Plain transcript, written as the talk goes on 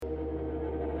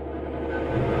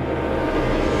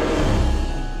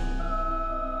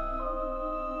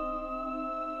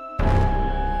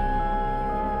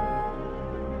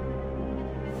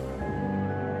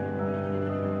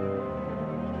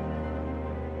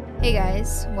Hey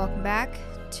guys, welcome back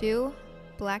to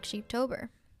BLACKSHEEPTOBER.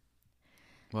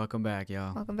 Welcome back,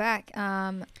 y'all. Welcome back.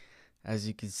 As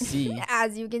you can see,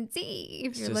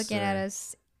 if you're looking at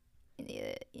us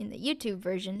in the YouTube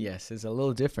version, yes, it's a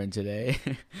little different today.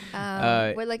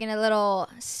 we're looking a little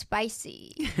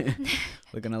spicy.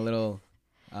 Looking a little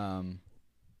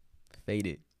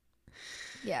faded.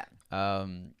 Yeah.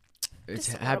 It's Just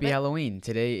a little Happy bit. Halloween.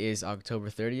 Today is October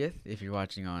 30th. If you're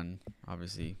watching on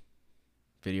obviously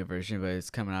video version, but it's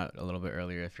coming out a little bit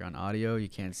earlier. If you're on audio, you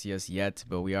can't see us yet,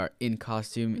 but we are in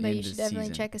costume But in you the should definitely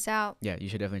season. check us out. Yeah, you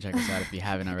should definitely check us out if you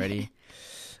haven't already.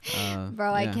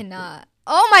 Bro, I yeah. cannot.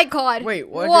 Oh my god. Wait,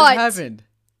 what just happened?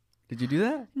 Did you do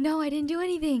that? No, I didn't do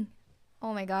anything.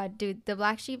 Oh my god, dude. The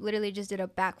black sheep literally just did a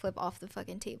backflip off the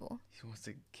fucking table. He wants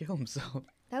to kill himself.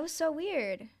 That was so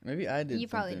weird. Maybe I did. You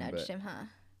probably something, nudged but him, huh?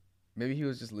 Maybe he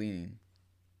was just leaning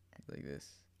like this.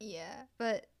 Yeah,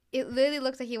 but it literally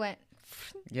looks like he went.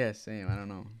 Yeah, same. I don't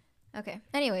know. Okay.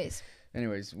 Anyways, I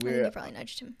think you probably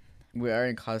nudged him. we are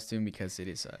in costume because it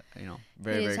is very It is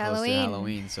very close to Halloween.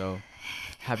 Halloween. So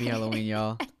happy Halloween,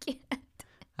 y'all. I can't.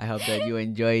 I hope that you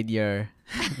enjoyed your.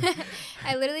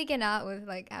 I literally cannot with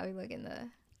like how we look in the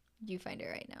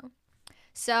viewfinder right now.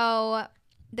 So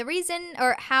the reason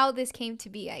or how this came to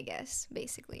be, I guess,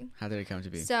 basically. How did it come to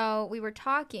be? So we were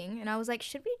talking, and I was like,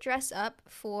 should we dress up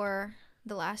for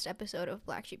the last episode of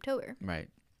BLACKSHEEPTOBER? Right.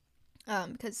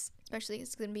 Because especially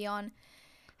it's gonna be on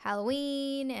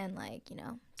Halloween and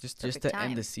Just perfect to time.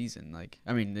 end the season,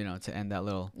 to end that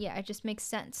little. Yeah, it just makes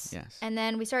sense. Yes. And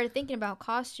then we started thinking about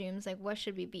costumes, like what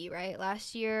should we be, right?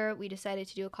 Last year we decided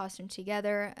to do a costume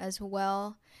together as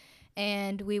well,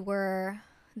 and we were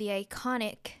the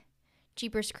iconic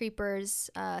Jeepers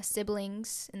Creepers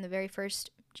siblings in the very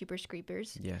first Jeepers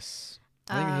Creepers. Yes.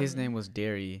 I think his name was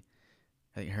Derry.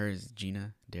 I think hers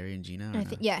Gina. Derry and Gina. I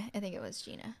think it was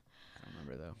Gina. I don't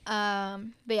remember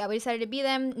though. But yeah, we decided to be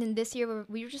them. And this year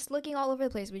we were just looking all over the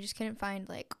place. We just couldn't find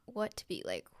like what to be.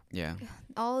 Like Yeah.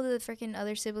 all of the freaking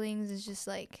other siblings is just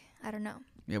like I don't know.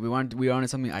 Yeah, we wanted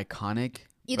something iconic.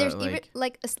 Either but,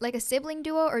 like a sibling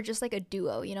duo or just like a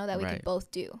duo, that we could Right.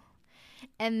 both do.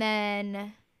 And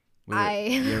then we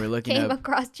were looking came up.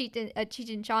 across a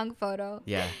Cheech and Chong photo,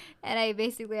 Yeah. and I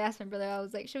basically asked my brother. I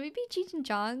was like, "Should we be Cheech and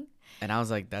Chong?" And I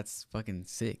was like, that's fucking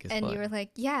sick as And fuck. you were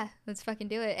like, "Yeah, let's fucking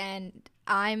do it." And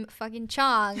I'm fucking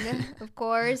Chong, of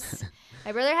course.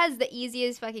 My brother has the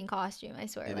easiest fucking costume. I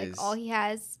swear. It Like is. all he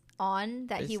has on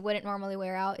that he It's- wouldn't normally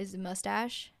wear out is a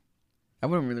mustache. I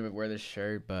wouldn't really wear this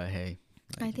shirt, but hey.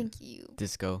 I think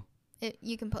Disco.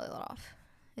 you can pull it off.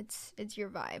 It's your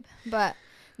vibe. But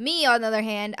me, on the other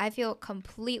hand, I feel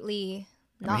completely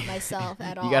not myself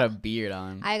at all. You got a beard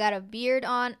on. I got a beard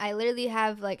on. I literally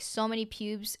have like so many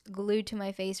pubes glued to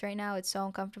my face right now. It's so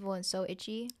uncomfortable and so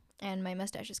itchy, and my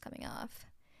mustache is coming off.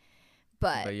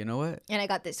 But you know what? And I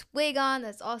got this wig on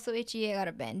that's also itchy. I got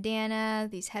a bandana,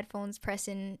 these headphones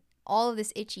pressing all of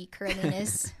this itchy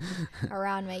curliness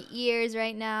around my ears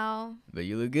right now. But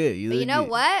you look good. But you know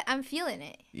what? I'm feeling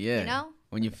it. Yeah. You know?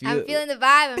 When you feel. I'm feeling the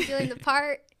vibe. I'm feeling the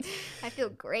part. I feel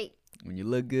great. When you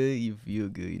look good, you feel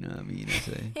good. You know what I mean?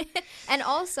 And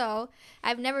also,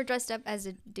 I've never dressed up as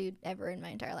a dude ever in my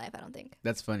entire life. I don't think.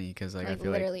 That's funny because I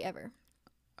feel literally ever.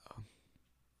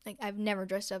 Like I've never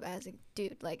dressed up as a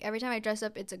dude. Like every time I dress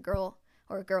up, it's a girl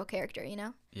or a girl character.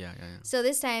 Yeah. So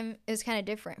this time it was kind of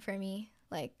different for me.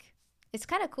 Like it's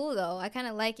kind of cool though. I kind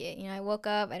of like it. I woke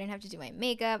up. I didn't have to do my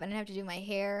makeup. I didn't have to do my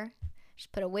hair.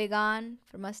 Just put a wig on,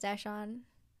 put a mustache on.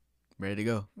 Ready to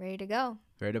go. Ready to go.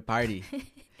 Ready to party.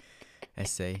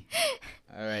 Essay.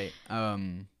 All right.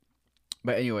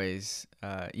 But anyways,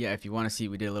 yeah. If you want to see,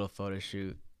 we did a little photo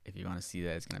shoot. If you want to see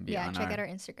that, it's gonna be on check out our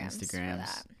Instagrams. For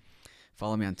that.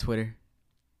 Follow me on Twitter.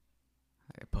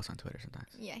 I post on Twitter sometimes.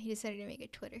 Yeah, he decided to make a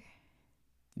Twitter.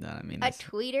 No, I mean. A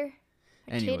tweeter.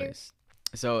 Anyways,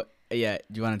 so yeah,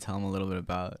 do you want to tell them a little bit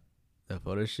about the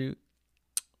photo shoot?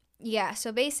 Yeah.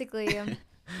 So basically,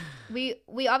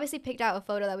 we obviously picked out a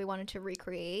photo that we wanted to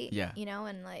recreate. Yeah.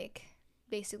 And like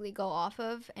basically go off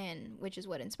of, and which is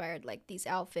what inspired like these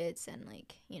outfits and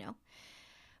like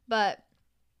but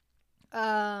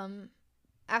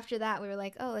after that we were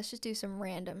like, oh, let's just do some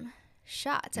random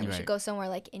shots, and we should go somewhere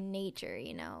like in nature,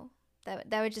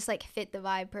 that would just like fit the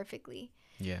vibe perfectly.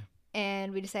 Yeah.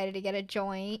 And we decided to get a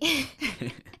joint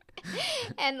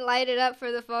and light it up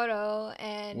for the photo.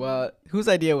 And well, whose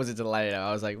idea was it to light it up?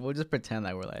 I was like, we'll just pretend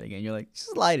like we're lighting it. And you're like,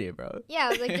 just light it, bro. Yeah, I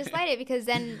was like, just light it, because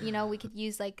then we could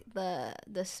use like the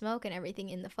smoke and everything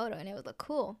in the photo, and it would look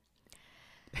cool.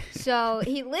 So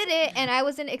he lit it, and I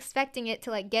wasn't expecting it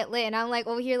to like get lit, and I'm like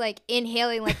over here like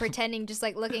inhaling, like pretending, just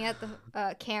like looking at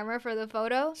the camera for the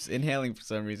photo. Just inhaling for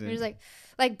some reason. It was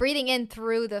like breathing in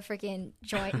through the freaking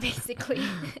joint, basically.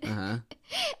 Uh-huh.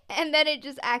 And then it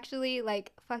just actually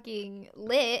like fucking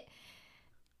lit,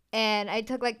 and I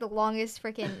took like the longest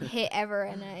freaking hit ever,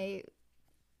 and I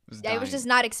was just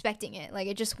not expecting it. Like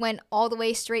it just went all the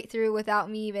way straight through without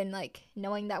me even like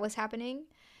knowing that was happening.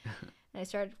 And I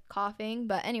started coughing.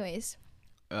 But anyways.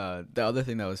 The other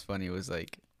thing that was funny was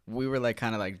like we were like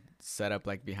kind of like set up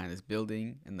like behind this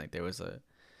building, and like there was a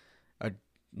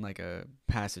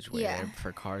passageway there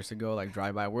for cars to go like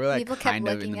drive by. We're like kind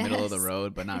of in the middle of the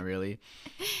road, but not really.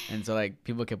 And so like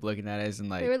people kept looking at us, and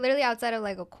like we were literally outside of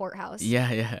like a courthouse.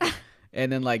 Yeah. And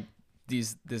then like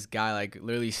this guy like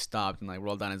literally stopped and like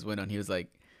rolled down his window, and he was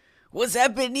like, "What's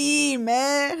happening,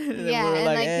 man?" And yeah, and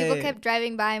like hey. people kept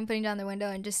driving by and putting down their window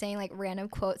and just saying like random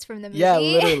quotes from the movie. Yeah,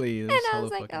 literally. And I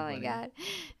was like, oh my god,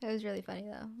 it was really funny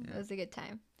though. Yeah. It was a good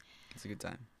time. It's a good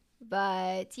time.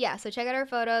 But yeah, so check out our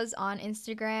photos on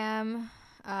Instagram.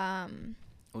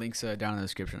 Links down in the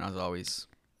description as always.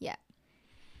 Yeah.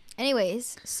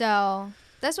 Anyways, so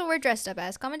that's what we're dressed up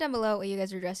as. Comment down below what you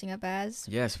guys are dressing up as.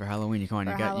 Yes, for Halloween. You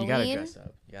gotta dress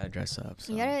up. You gotta dress up.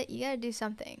 So. You gotta do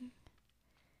something.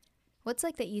 What's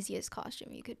like the easiest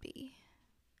costume you could be?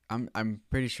 I'm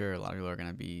pretty sure a lot of people are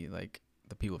gonna be like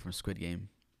the people from Squid Game.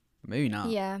 Maybe not.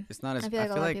 Yeah. It's not as. I feel like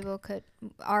a lot of people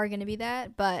are gonna be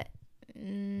that, but.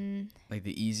 Like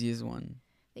the easiest one.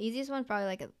 The easiest one probably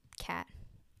like a cat.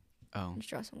 Oh. Just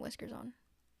draw some whiskers on.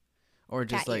 Or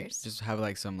just cat like ears. just have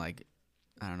like some like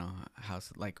I don't know house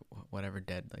like whatever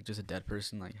dead like just a dead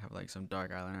person like have like some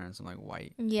dark eyeliner and some like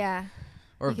white. Yeah.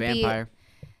 Or a vampire.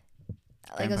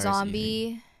 Like a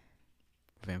zombie.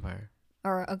 Vampire.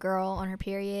 Or a girl on her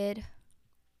period.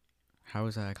 How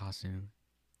is that a costume?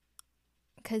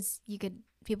 Because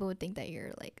people would think that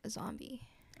you're like a zombie.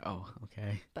 Oh,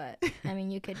 okay. But I mean,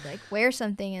 you could like wear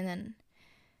something and then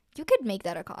you could make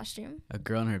that a costume. A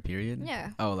girl on her period?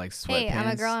 Yeah. Oh, like sweatpants? Hey, I'm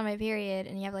a girl on my period,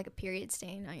 and you have like a period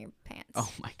stain on your pants.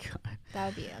 Oh my god. That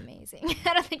would be amazing.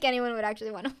 I don't think anyone would actually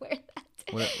want to wear that.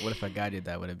 What if a guy did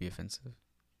that? Would it be offensive?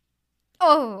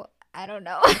 Oh, I don't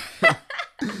know.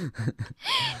 You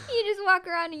just walk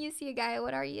around and you see a guy.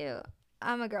 What are you?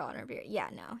 I'm a girl on her period. Yeah,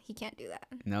 no, he can't do that.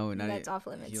 No, that's off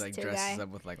limits. He like to dresses a guy. up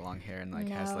with like long hair and like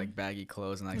has like baggy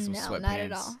clothes and like some sweatpants. No, not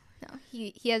at all. No,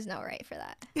 he has no right for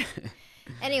that.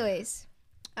 Anyways,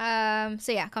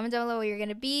 so yeah, comment down below what you're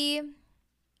gonna be.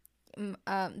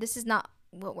 This is not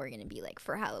what we're gonna be like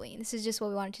for Halloween. This is just what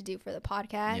we wanted to do for the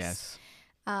podcast. Yes.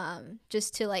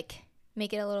 Just to like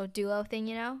make it a little duo thing,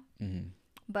 you know. Mm-hmm.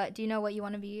 But do you know what you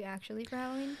want to be actually for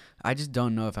Halloween? I just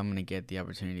don't know if I'm gonna get the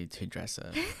opportunity to dress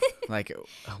up. Like,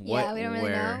 what? Yeah, we don't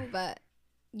really know, but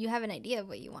you have an idea of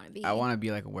what you want to be. I want to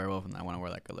be like a werewolf, and I want to wear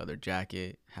like a leather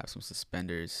jacket, have some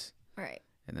suspenders, right?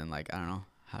 And then like I don't know,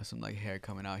 have some like hair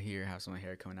coming out here, have some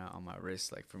hair coming out on my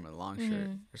wrist, like from a long shirt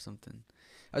or something.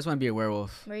 I just want to be a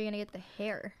werewolf. Where are you gonna get the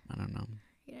hair? I don't know.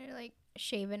 You're gonna like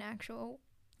shave an actual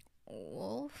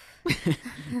wolf?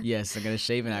 Yes, I'm gonna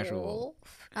shave an actual wolf.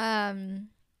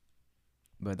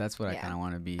 But that's what I kind of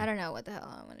want to be. I don't know what the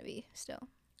hell I want to be still.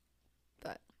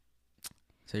 But.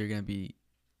 So you're going to be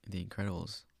the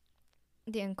Incredibles.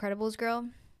 The Incredibles girl?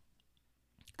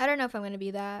 I don't know if I'm going to be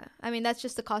that. I mean, that's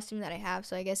just the costume that I have.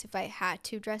 So I guess if I had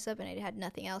to dress up and I had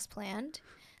nothing else planned,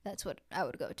 that's what I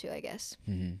would go to, I guess.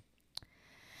 Mm-hmm.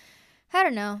 I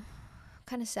don't know.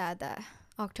 Kind of sad that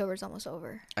October's almost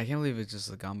over. I can't believe it's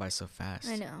just gone by so fast.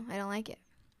 I know. I don't like it.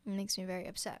 It makes me very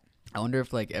upset. I wonder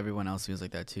if like everyone else feels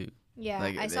like that too. Yeah,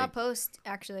 like, I saw a post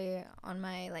actually on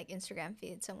my like Instagram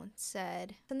feed. Someone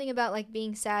said something about like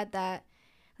being sad that,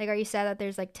 like, are you sad that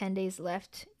there's like 10 days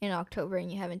left in October and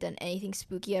you haven't done anything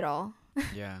spooky at all?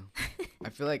 Yeah, I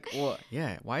feel like, well,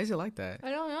 yeah. Why is it like that?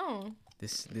 I don't know.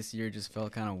 This year just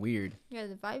felt kind of weird. Yeah,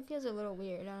 the vibe feels a little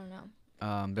weird. I don't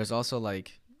know. There's also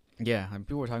like, yeah, like,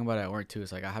 people were talking about it at work too.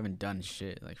 It's like I haven't done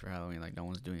shit like for Halloween. Like no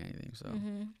one's doing anything. So,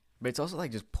 but it's also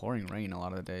like just pouring rain a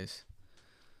lot of the days.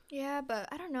 Yeah, but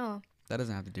I don't know. That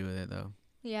doesn't have to do with it, though.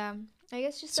 Yeah. I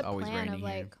guess just a plan of,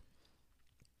 like... Here.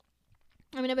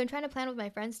 I mean, I've been trying to plan with my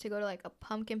friends to go to, like, a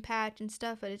pumpkin patch and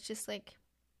stuff, but it's just, like...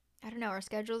 I don't know. Our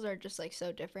schedules are just, like,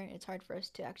 so different. It's hard for us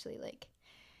to actually, like,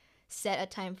 set a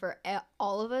time for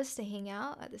all of us to hang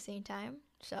out at the same time.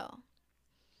 So...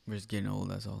 We're just getting old,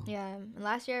 that's all. Yeah. And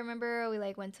last year, I remember we,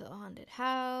 like, went to a haunted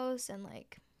house and,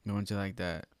 like... We went to, like,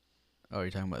 that... Oh, you're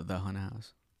talking about the haunted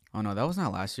house? Oh, no, that was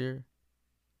not last year.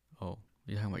 Oh,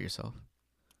 you're talking about yourself?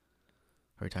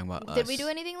 Or are you talking about us? Did we do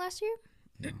anything last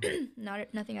year? No.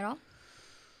 Nothing at all?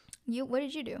 What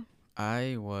did you do?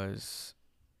 I was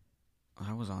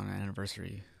I was on an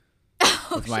anniversary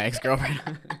Oh, with my ex-girlfriend.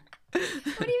 What do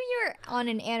you mean you were on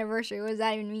an anniversary? What does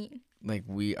that even mean? Like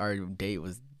our date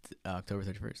was October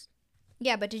 31st.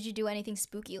 Yeah, but did you do anything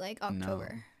spooky like No.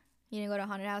 October? You didn't go to a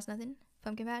haunted house, nothing?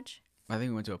 Pumpkin patch? I think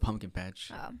we went to a pumpkin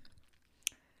patch.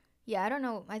 Yeah, I don't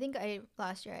know. I think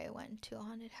last year I went to a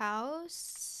haunted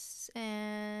house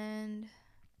and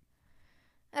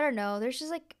I don't know. There's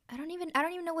just like I don't even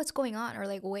know what's going on or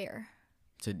like where.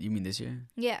 So you mean this year?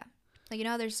 Yeah. Like you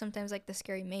know there's sometimes like the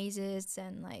scary mazes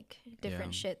and like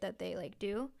different shit that they like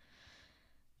do.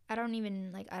 I don't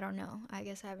know. I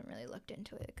guess I haven't really looked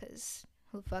into it cuz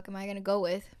who the fuck am I going to go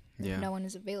with if no one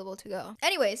is available to go.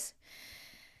 Anyways.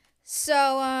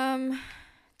 So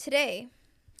today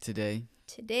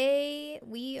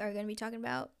we are going to be talking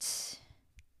about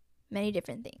many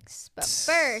different things. But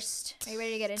first, are you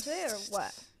ready to get into it or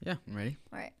what? Yeah, I'm ready.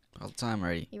 All right. All the time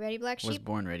ready. You ready, Black Sheep? Was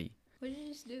born ready. What did you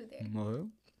just do there? What?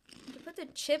 You put the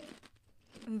chip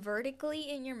vertically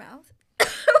in your mouth.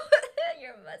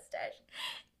 Your mustache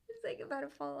is like about to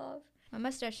fall off. My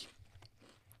mustache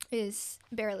is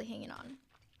barely hanging on.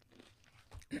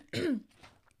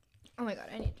 Oh my god,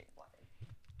 I need to drink water.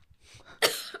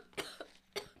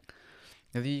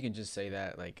 I think you can just say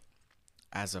that like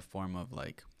as a form of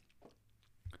like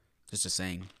just a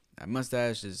saying. That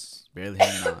mustache is barely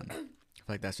hanging on. I feel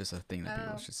like that's just a thing that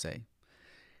people should say.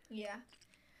 Yeah.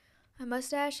 My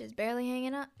mustache is barely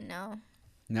hanging on. No.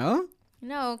 No?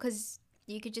 No, because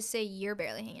you could just say you're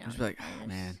barely hanging on. Just be like, oh,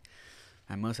 man,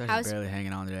 my mustache is barely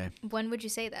hanging on today. When would you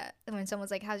say that? When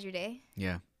someone's like, how's your day?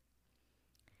 Yeah.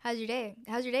 How's your day?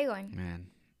 How's your day going? Man,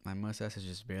 my mustache is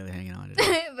just barely hanging on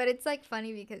today. But it's like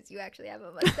funny because you actually have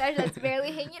a mustache that's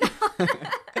barely hanging on.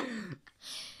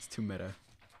 It's too meta.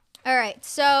 All right,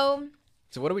 so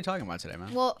what are we talking about today,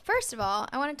 man? Well, first of all,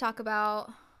 I want to talk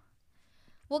about.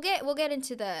 We'll get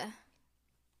into the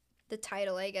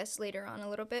title, I guess, later on a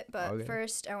little bit. But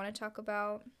first, I want to talk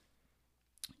about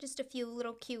just a few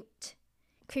little cute,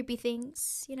 creepy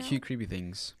things. You know, cute, creepy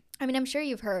things. I mean, I'm sure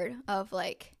you've heard of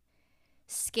like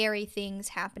scary things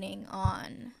happening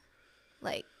on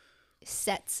like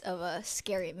sets of a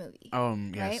scary movie.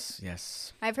 Yes, right?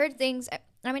 Yes. I've heard things.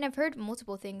 I mean, I've heard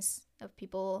multiple things of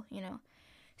people, you know,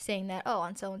 saying that, oh,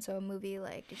 on so-and-so movie,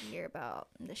 like, did you hear about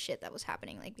the shit that was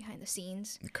happening, like, behind the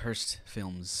scenes? The cursed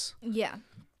films. Yeah.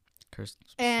 Cursed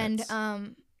and, sets.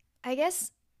 I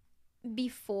guess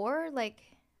before, like,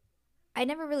 I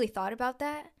never really thought about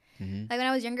that. Mm-hmm. Like, when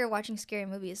I was younger watching scary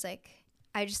movies, like,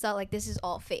 I just thought, like, this is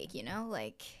all fake, you know?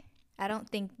 Like, I don't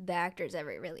think the actors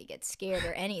ever really get scared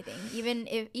or anything.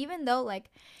 Even though, like,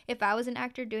 if I was an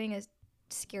actor doing a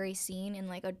scary scene in,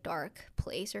 like, a dark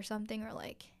place or something, or,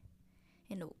 like,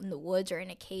 in the woods or in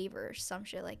a cave or some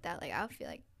shit like that, like I would feel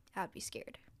like I'd be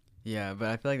scared. Yeah, but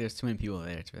I feel like there's too many people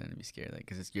there for them to be scared, like,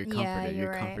 because you're comforted. Yeah,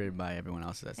 you're right. Comforted by everyone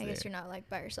else that's there. I guess you're not like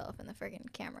by yourself and the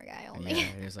friggin' camera guy only. Yeah,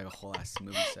 there's like a whole ass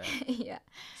movie set. Yeah,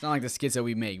 it's not like the skits that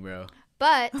we make, bro.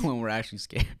 But when we're actually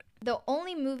scared. The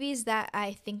only movies that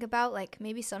I think about, like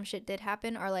maybe some shit did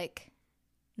happen, are like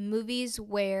movies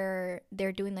where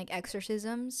they're doing like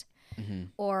exorcisms,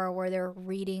 or where they're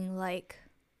reading like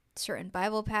certain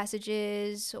Bible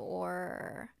passages,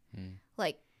 or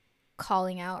like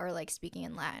calling out or like speaking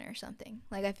in Latin or something.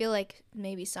 Like I feel like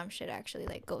maybe some shit actually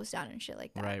like goes down and shit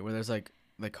like that. Right, where there's like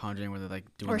Conjuring, where they're like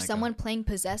doing or like someone playing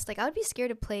possessed. Like I would be scared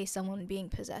to play someone being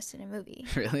possessed in a movie.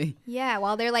 Really? Yeah,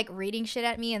 while they're like reading shit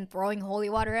at me and throwing holy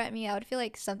water at me, I would feel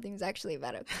like something's actually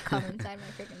about to come inside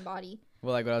my freaking body.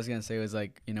 Well, like what I was gonna say was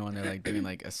like, you know, when they're like doing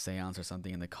like a seance or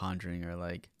something in The Conjuring, or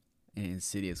like in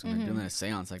Insidious, when they're doing a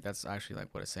seance, like that's actually like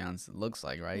what a seance looks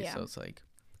like, right? Yeah. So it's like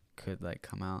could like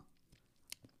come out.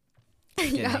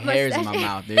 Getting hairs in my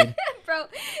mouth, dude. Bro,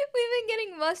 we've been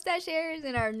getting mustache hairs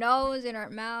in our nose, in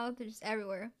our mouth, just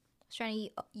everywhere. I was trying to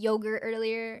eat yogurt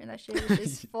earlier, and that shit was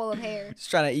just full of hair. Just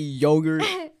trying to eat yogurt.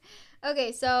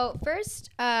 Okay, so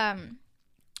first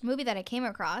movie that I came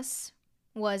across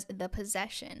was The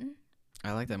Possession.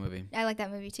 I like that movie. I like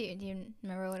that movie too. Do you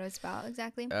remember what it was about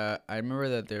exactly? I remember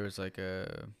that there was like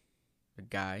a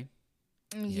guy.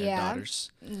 He had daughters.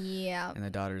 Yeah. And the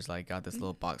daughters like got this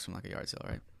little box from like a yard sale,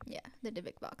 right? Yeah, the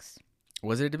Dybbuk box.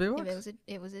 Was it a Dybbuk box?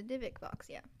 It was a Dybbuk box,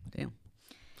 yeah. Damn.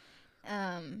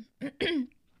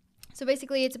 So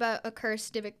basically it's about a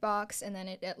cursed Dybbuk box, and then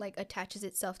it like attaches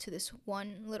itself to this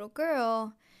one little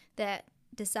girl that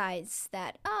decides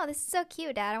that, oh, this is so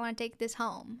cute, Dad, I want to take this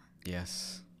home.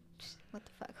 Yes. What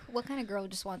the fuck? What kind of girl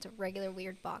just wants a regular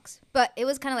weird box? But it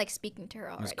was kind of like speaking to her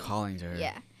already. It was calling to her.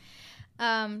 Yeah.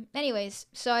 Anyways,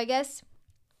 so I guess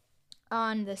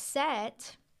on the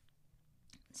set,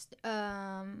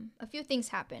 a few things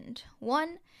happened.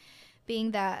 One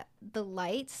being that the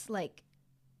lights like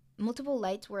multiple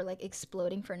lights were like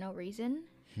exploding for no reason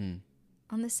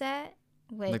on the set.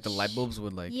 Like the light bulbs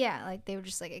would like. Yeah, like they would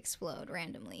just like explode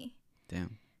randomly.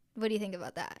 Damn. What do you think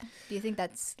about that? Do you think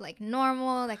that's like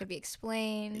normal? That could be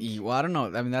explained? Well, I don't know.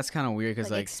 I mean, that's kind of weird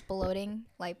because like exploding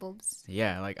light bulbs.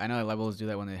 Yeah, like I know light bulbs do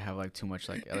that when they have like too much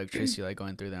like electricity like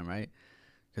going through them, right?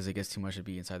 Because it gets too much to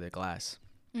be inside the glass.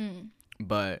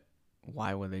 But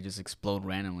why would they just explode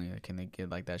randomly? Like, can they get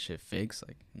like that shit fixed?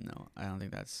 Like, no, I don't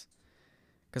think that's.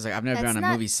 Because like I've never been on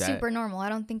a movie set. That's super normal. I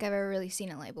don't think I've ever really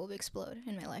seen a light bulb explode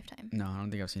in my lifetime. No, I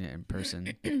don't think I've seen it in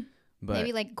person. But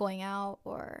maybe like going out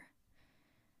or,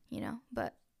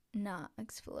 but not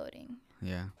exploding.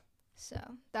 Yeah. So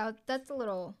that's a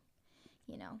little,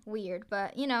 weird.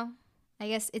 But I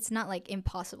guess it's not like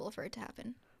impossible for it to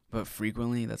happen. But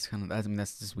frequently, that's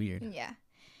just weird. Yeah.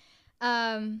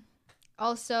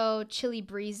 Also, chilly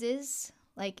breezes,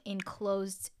 like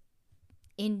enclosed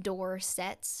indoor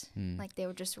sets, like they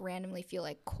would just randomly feel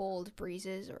like cold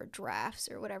breezes or drafts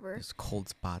or whatever. There's cold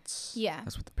spots. Yeah.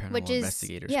 That's what the paranormal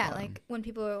investigators call like them. when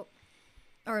people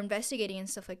are investigating and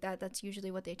stuff like that, that's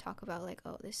usually what they talk about. Like,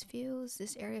 oh, this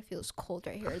area feels cold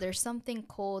right here. There's something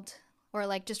cold, or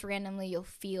like just randomly you'll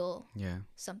feel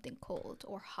something cold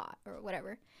or hot or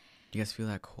whatever. Do you guys feel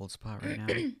that cold spot right now?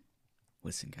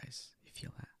 Listen, guys, you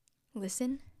feel that?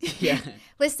 Listen? Yeah.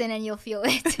 Listen and you'll feel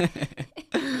it.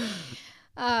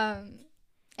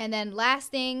 And then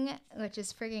last thing, which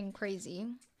is freaking crazy,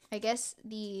 I guess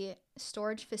the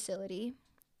storage facility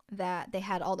that they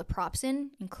had all the props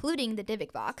in, including the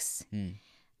Dybbuk box,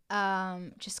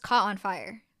 just caught on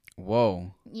fire.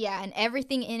 Whoa. Yeah, and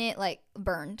everything in it like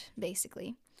burned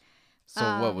basically. So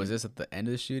what was this at the end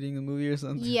of the shooting the movie or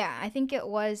something? Yeah, I think it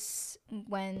was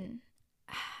when,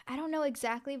 I don't know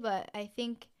exactly, but I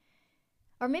think,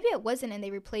 or maybe it wasn't, and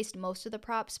they replaced most of the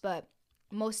props, but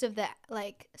most of the,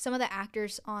 like, some of the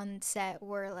actors on set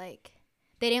were like,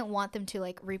 they didn't want them to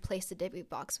like replace the Dybbuk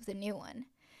box with a new one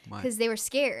because they were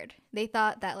scared. They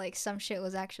thought that like some shit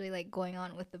was actually like going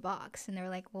on with the box, and they were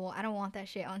like, well, I don't want that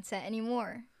shit on set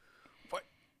anymore. What?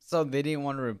 So they didn't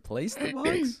want to replace the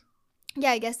box?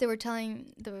 Yeah, I guess they were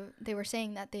saying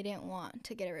that they didn't want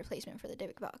to get a replacement for the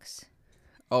Dybbuk box.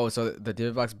 Oh, so the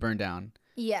Dybbuk box burned down.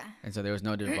 Yeah. And so there was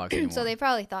no Dybbuk box anymore. So they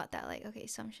probably thought that like, okay,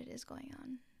 some shit is going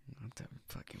on. What the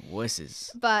fucking wusses.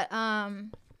 But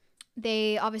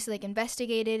they obviously like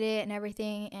investigated it and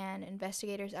everything, and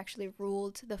investigators actually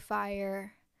ruled the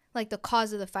fire, like the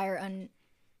cause of the fire,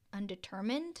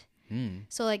 undetermined.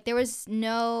 So like there was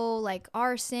no like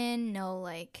arson, no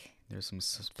like there's some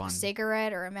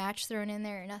cigarette or a match thrown in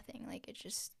there or nothing. Like they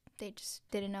just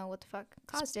didn't know what the fuck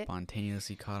caused it.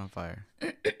 Spontaneously caught on fire.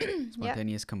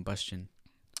 Spontaneous combustion.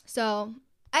 So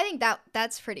I think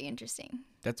that's pretty interesting.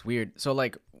 That's weird. So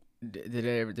like, did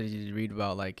you read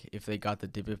about like if they got the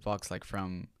Dybbuk box like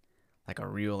from like a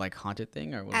real like haunted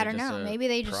thing, or was I don't know. Maybe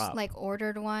they prop? Just like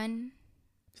ordered one.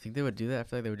 You think they would do that? I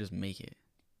feel like they would just make it.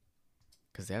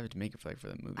 Because they have to make it for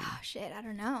the movie. Oh shit, I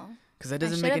don't know. Because that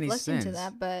doesn't make any sense. To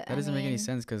that, but that doesn't make any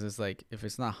sense. Because it's like, if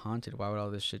it's not haunted, why would all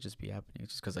this shit just be happening?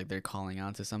 Just because like they're calling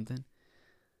out to something.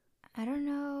 I don't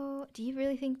know. Do you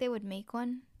really think they would make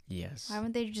one? Yes. Why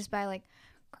wouldn't they just buy like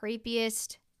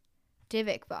creepiest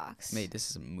Dybbuk box? Mate, this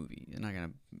is a movie. They're not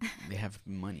gonna. They have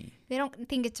money. They don't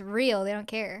think it's real. They don't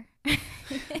care.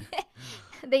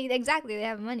 They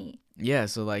have money. Yeah,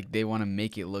 so like they want to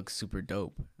make it look super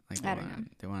dope. Like I don't know.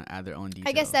 They want to add their own details.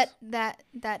 I guess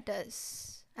that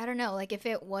does. I don't know. Like if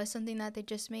it was something that they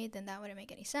just made, then that wouldn't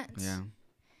make any sense.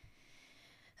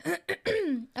 Yeah.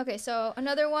 Okay, so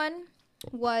another one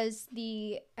was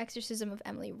the Exorcism of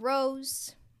Emily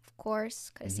Rose. Of course,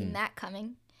 could have seen that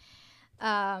coming.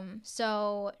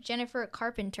 So Jennifer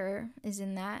Carpenter is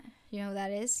in that. You know who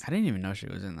that is? I didn't even know she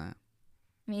was in that.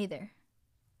 Me either.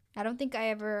 I don't think I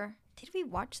ever. Did we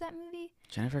watch that movie?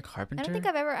 Jennifer Carpenter? I don't think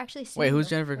I've ever actually seen. Wait, who's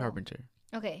Jennifer Carpenter?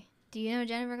 Okay. Do you know who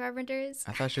Jennifer Carpenter is?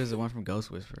 I thought she was the one from Ghost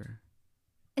Whisperer.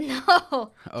 No.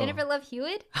 Oh. Jennifer Love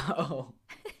Hewitt? Oh.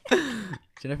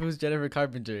 Who's Jennifer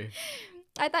Carpenter?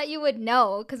 I thought you would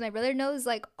know, because my brother knows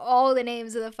like all the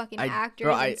names of the fucking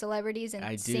actors and celebrities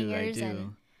and singers. I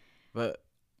do. But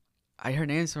her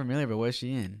name's familiar, but what's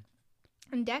she in?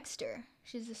 And Dexter.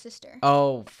 She's the sister.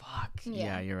 Oh, fuck.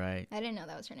 Yeah, you're right. I didn't know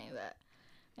that was her name, but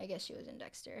I guess she was in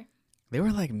Dexter. They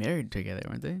were like married together,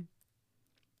 weren't they?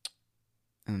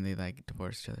 And then they like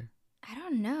divorced each other. I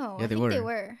don't know. Yeah, I think they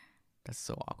were. That's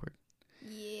so awkward.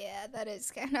 Yeah, that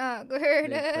is kind of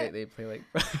awkward. They play like.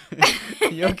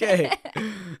 You okay?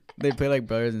 They play like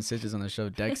brothers and sisters on the show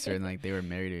Dexter, and like they were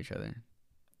married to each other.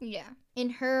 Yeah, in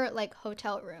her like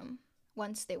hotel room.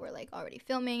 Once they were like already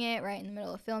filming it, right in the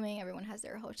middle of filming, everyone has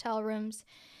their hotel rooms.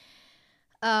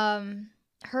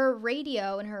 her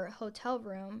radio in her hotel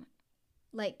room,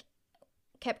 like,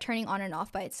 kept turning on and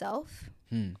off by itself.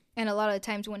 And a lot of the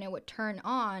times when it would turn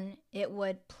on, it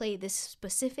would play this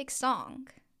specific song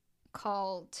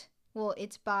called, well,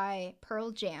 it's by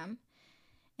Pearl Jam,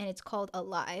 and it's called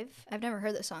Alive. I've never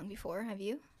heard the song before. Have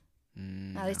you?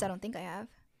 At least I don't think I have.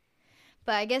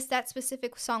 But I guess that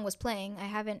specific song was playing.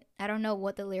 I don't know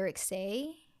what the lyrics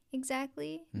say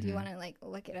exactly. Do you want to, like,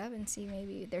 look it up and see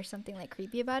maybe there's something, like,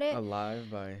 creepy about it?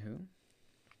 Alive by who?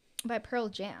 By Pearl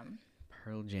Jam.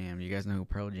 Pearl Jam. You guys know who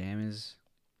Pearl Jam is?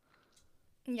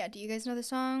 Yeah, do you guys know the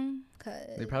song?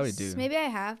 'Cause they probably do. Maybe I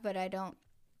have, but I don't.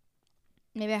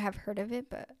 Maybe I have heard of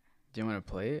it, but... Do you want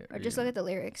to play it? Or just look at the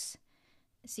lyrics.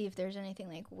 See if there's anything,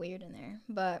 like, weird in there.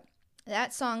 But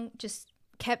that song just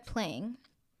kept playing.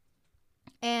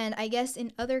 And I guess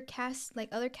in other cast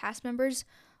members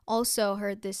also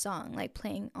heard this song, like,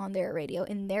 playing on their radio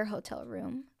in their hotel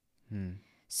room.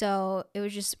 So it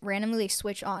was just randomly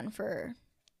switch on for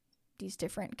these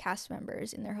different cast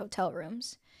members in their hotel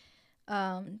rooms.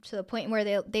 To the point where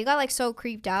they got, like, so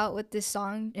creeped out with this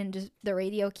song, and just the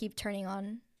radio kept turning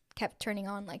on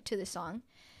like to the song,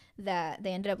 that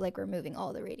they ended up, like, removing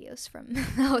all the radios from the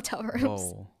hotel rooms.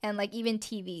 Whoa. And, like, even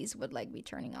TVs would, like, be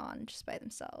turning on just by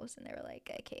themselves, and they were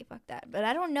like, okay, fuck that. But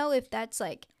I don't know if that's,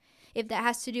 like, if that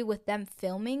has to do with them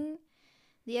filming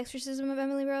The Exorcism of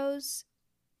Emily Rose,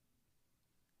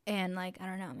 and, like, I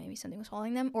don't know, maybe something was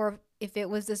following them, or if it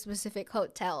was the specific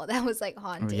hotel that was, like,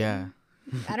 haunted. Oh, yeah.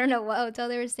 I don't know what hotel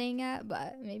they were staying at,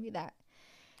 but maybe that.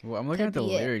 Well, I'm looking at the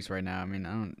lyrics right now. I mean,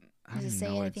 I don't Does it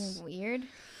say anything weird?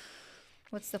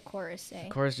 What's the chorus say? The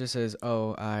chorus just says,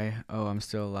 I'm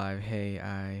still alive. Hey,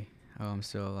 I'm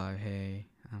still alive. Hey,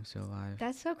 I'm still alive.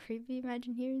 That's so creepy.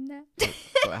 Imagine hearing that.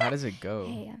 But how does it go?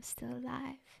 Hey, I'm still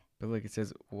alive. But look, it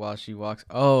says, while she walks.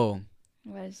 Oh.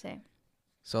 What does it say?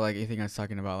 So, like, you think I was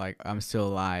talking about, like, I'm still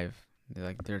alive.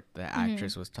 The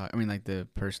actress was talking. I mean, like, the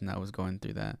person that was going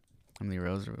through that. Emily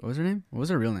Rose. What was her name? What was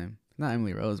her real name? Not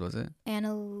Emily Rose, was it?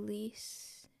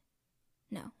 Annalise.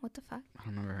 No, what the fuck? I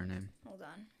don't remember her name. Hold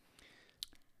on.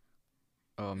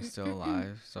 Oh, I'm still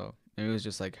alive. So it was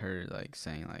just like her, like,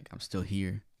 saying, like, I'm still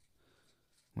here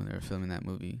when they were filming that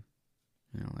movie.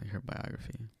 You know, like her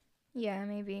biography. Yeah,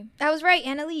 maybe. I was right,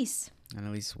 Annalise.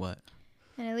 Annalise what?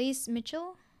 Annalise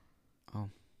Mitchell. Oh.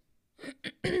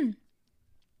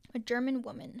 A German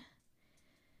woman.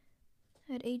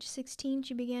 At age 16,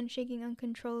 she began shaking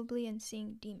uncontrollably and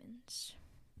seeing demons.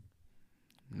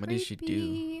 What did she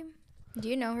do? Do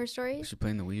you know her story? Was she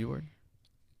playing the Ouija board?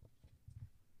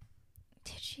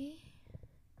 Did she?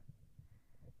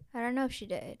 I don't know if she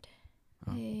did.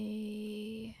 Oh.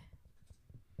 I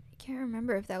can't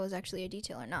remember if that was actually a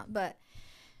detail or not, but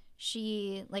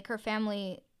she, like, her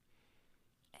family,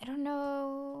 I don't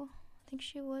know, I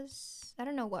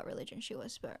don't know what religion she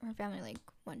was, but her family, like,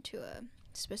 went to a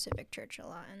specific church a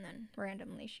lot, and then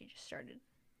randomly she just started,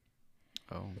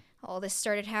 all this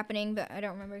started happening, but I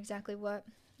don't remember exactly what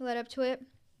led up to it.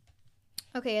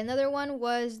 Okay, another one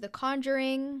was The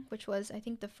Conjuring, which was, I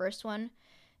think, the first one.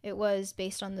 It was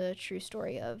based on the true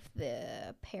story of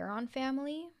the Perron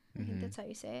family. I think that's how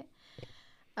you say it.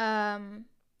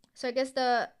 So I guess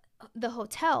the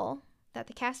hotel that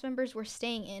the cast members were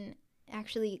staying in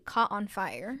actually caught on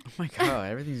fire. Oh my god,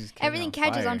 everything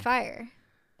catches on fire.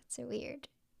 That's so weird.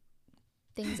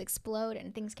 Things explode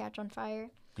and things catch on fire.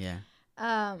 Yeah.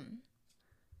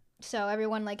 So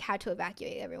everyone, like, had to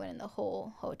evacuate. Everyone in the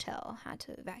whole hotel had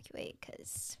to evacuate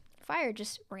because fire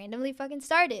just randomly fucking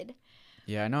started.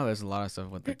 Yeah, I know there's a lot of stuff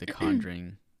with, like, The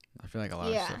Conjuring. I feel like a lot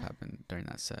of stuff happened during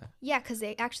that set. Yeah, because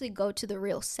they actually go to the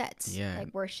real sets. Yeah.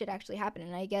 Like, where shit actually happened.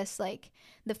 And I guess, like,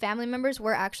 the family members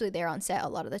were actually there on set a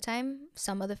lot of the time.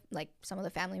 Some of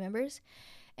the family members.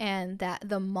 And that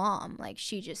the mom, like,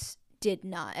 she just did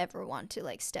not ever want to,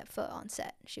 like, step foot on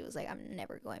set. She was like, I'm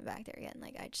never going back there again.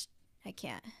 Like, I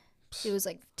can't. She was,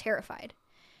 like, terrified.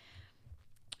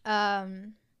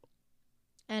 And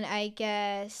I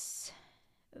guess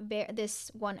this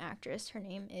one actress, her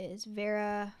name is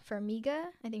Vera Farmiga.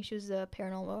 I think she was the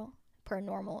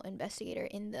paranormal investigator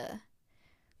in the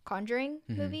Conjuring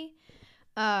movie.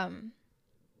 I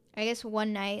guess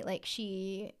one night, like,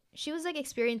 she was, like,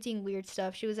 experiencing weird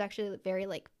stuff. She was actually very,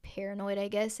 like, paranoid, I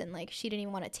guess, and, like, she didn't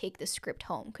even want to take the script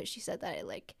home because she said that it,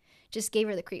 like, just gave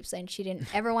her the creeps, and she didn't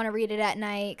ever want to read it at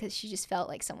night because she just felt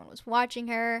like someone was watching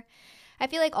her. I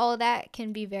feel like all of that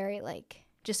can be very, like,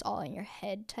 just all in your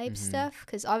head type stuff,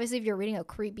 because obviously if you're reading a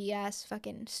creepy ass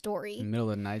fucking story in the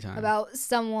middle of the nighttime about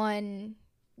someone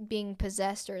being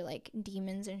possessed or, like,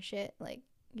 demons and shit, like,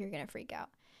 you're gonna freak out.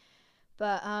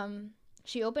 But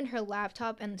she opened her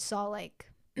laptop and saw, like,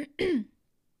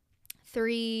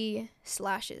 3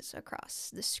 slashes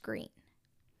across the screen.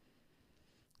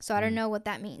 So I don't know what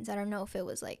that means. I don't know if it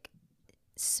was like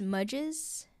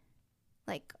smudges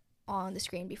like on the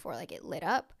screen before like it lit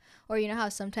up, or you know how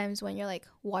sometimes when you're like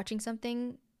watching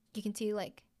something you can see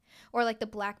like, or like the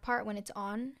black part when it's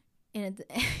on and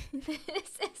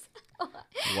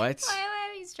What? Why am I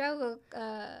having struggle?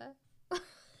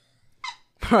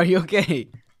 Are you okay?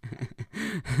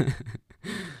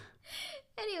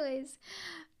 Anyways,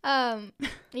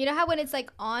 you know how when it's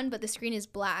like on but the screen is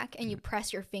black and you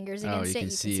press your fingers against it, you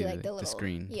can see like the little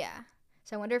screen. Yeah.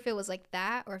 So I wonder if it was like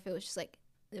that, or if it was just like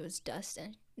it was dust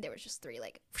and there was just 3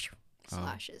 like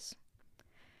slashes.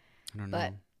 I don't know.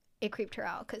 But it creeped her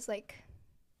out because like,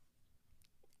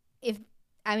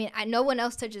 no one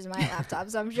else touches my laptop,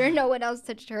 so I'm sure no one else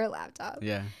touched her laptop.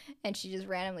 Yeah. And she just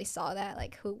randomly saw that.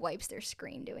 Like, who wipes their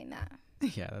screen doing that?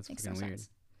 Yeah, that's fucking weird. Sense.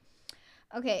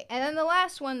 Okay, and then the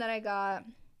last one that I got,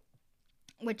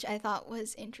 which I thought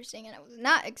was interesting and I was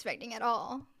not expecting at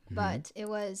all, but it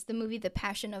was the movie The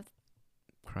Passion of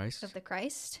Christ. Of the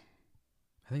Christ.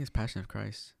 I think it's Passion of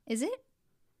Christ. Is it?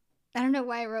 I don't know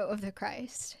why I wrote of the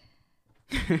Christ.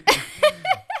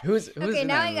 Who's okay,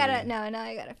 now I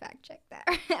gotta fact check that.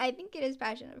 I think it is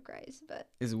Passion of Christ, but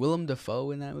is Willem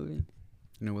Dafoe in that movie?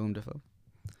 You know Willem Dafoe?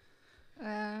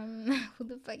 Who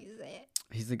the fuck is that?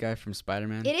 He's the guy from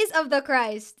Spider-Man. It is of the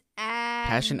Christ.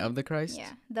 Passion of the Christ?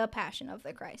 Yeah, The Passion of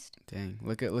the Christ. Dang,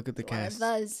 look at the cast.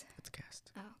 Look at the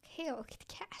cast. Okay, look at the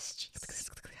cast. Jesus.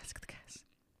 Look at the cast.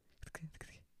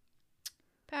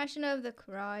 Passion of the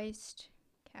Christ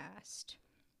cast.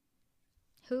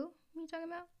 Who are you talking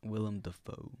about? Willem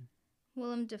Dafoe.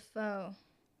 Willem Dafoe.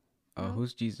 Oh,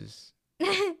 who's Jesus?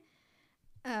 I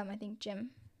think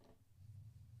Jim.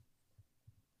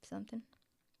 Something.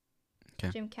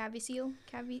 Okay. Jim Caviezel.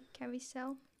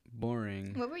 Caviezel.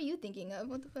 Boring. What were you thinking of?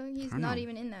 What the fuck? He's not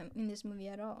even in this movie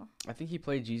at all. I think he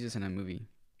played Jesus in a movie.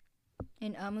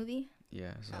 In a movie?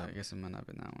 Yeah, so I guess it might not have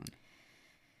been that one.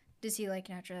 Does he like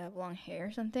naturally have long hair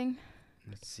or something?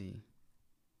 Let's see.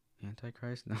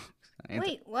 Antichrist? No.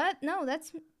 Wait, what? No,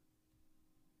 that's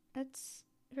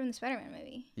from the Spider-Man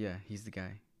movie. Yeah, he's the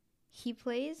guy. He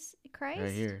plays Christ?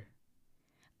 Right here.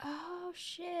 Oh,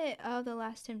 shit. Oh, The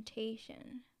Last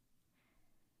Temptation.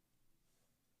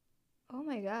 Oh,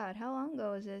 my God. How long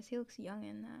ago was this? He looks young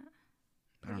in that.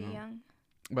 Pretty young.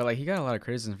 But, like, he got a lot of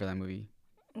criticism for that movie.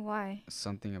 Why?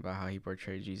 Something about how he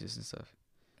portrayed Jesus and stuff.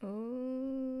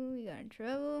 Oh, you got in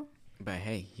trouble. But,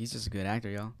 hey, he's just a good actor,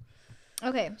 y'all.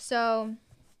 Okay, so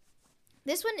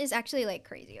this one is actually, like,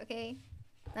 crazy, okay?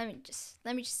 Let me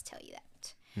just tell you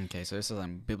that. Okay, so this is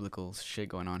like biblical shit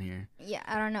going on here. Yeah,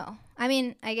 I don't know. I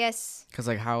mean, I guess. Because,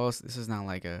 like, how else? This is not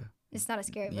like a. It's not a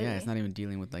scary movie. Yeah, it's not even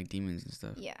dealing with, like, demons and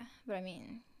stuff. Yeah, but I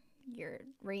mean, you're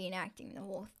reenacting the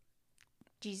whole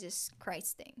Jesus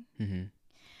Christ thing.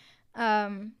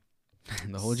 The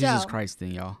whole Jesus Christ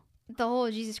thing, y'all. The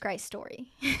whole Jesus Christ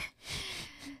story.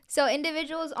 So,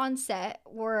 individuals on set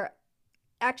were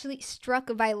actually struck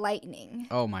by lightning.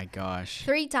 Oh my gosh.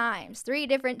 3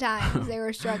 different times they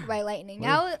were struck by lightning.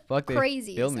 How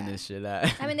crazy filming is that? This shit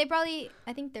at? I mean,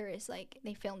 I think there is like,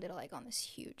 they filmed it like on this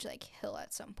huge like hill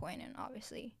at some point, and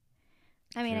obviously,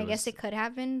 I mean, I guess it could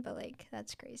happen, but like,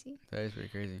 that's crazy. That is pretty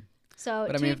crazy. So,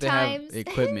 but I mean, if they have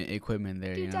equipment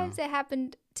there, 2 times it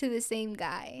happened to the same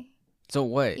guy. So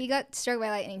what? He got struck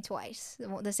by lightning twice,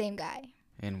 the same guy.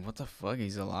 And what the fuck?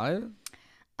 He's alive?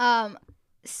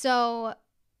 So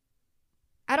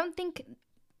I don't think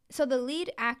so. The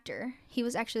lead actor, he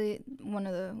was actually one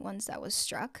of the ones that was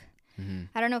struck.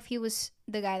 I don't know if he was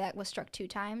the guy that was struck 2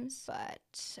 times, but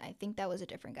I think that was a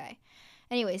different guy.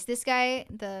 Anyways, this guy,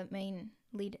 the main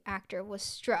lead actor, was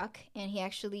struck, and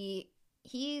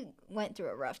he went through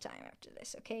a rough time after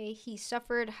this, okay? He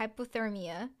suffered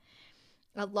hypothermia,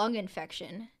 a lung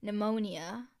infection,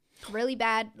 pneumonia, really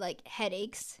bad, like,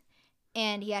 headaches,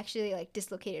 and he actually, like,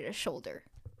 dislocated a shoulder.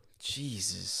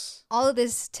 Jesus. All of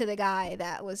this to the guy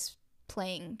that was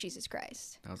playing Jesus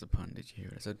Christ. That was a pun. Did you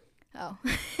hear what I said? Oh.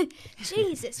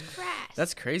 Jesus Christ.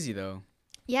 That's crazy, though.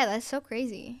 Yeah, that's so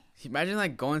crazy. Imagine,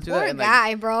 like, going through Poor that and, guy,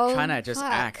 like, bro. trying to just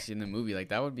act in the movie. Like,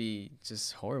 that would be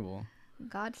just horrible.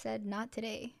 God said, not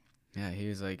today. Yeah, he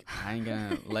was like, I ain't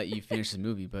gonna let you finish the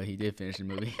movie, but he did finish the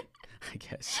movie, I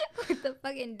guess. With the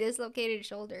fucking dislocated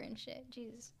shoulder and shit.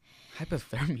 Jesus.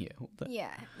 Hypothermia.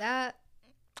 Yeah, that,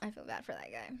 I feel bad for that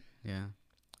guy. Yeah.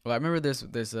 Well, I remember this,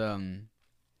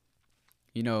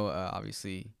 you know,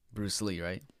 obviously, Bruce Lee,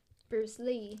 right? Bruce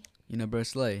Lee. You know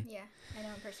Bruce Lee? Yeah, I know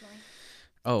him personally.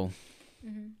 Oh.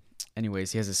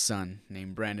 Anyways, he has a son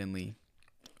named Brandon Lee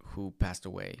who passed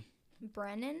away.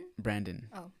 Brandon? Brandon.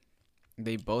 Oh.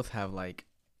 They both have, like,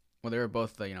 Well, they were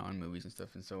both like, in movies and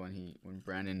stuff. And so when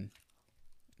Brandon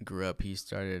grew up, he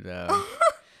started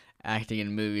acting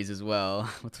in movies as well.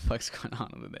 What the fuck's going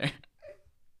on over there?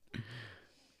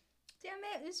 Damn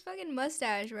it, this fucking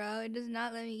mustache, bro. It does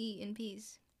not let me eat in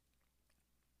peace.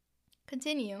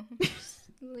 Continue.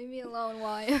 Just leave me alone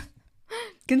while I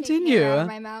continue out of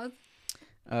my mouth.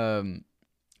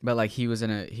 But like he was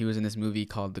in this movie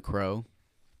called The Crow,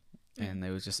 and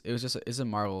it's a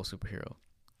Marvel superhero,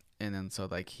 and then so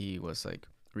like he was like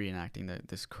reenacting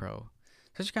this crow.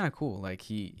 So it's kind of cool. Like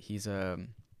he's a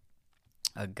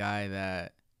guy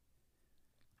that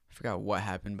I forgot what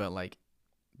happened, but like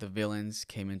the villains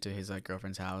came into his like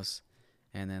girlfriend's house,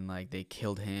 and then like they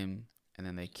killed him, and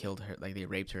then they killed her. Like they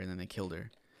raped her, and then they killed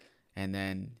her, and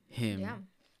then him,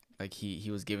 like he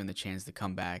was given the chance to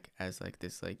come back as like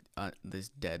this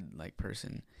dead like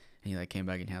person, and he like came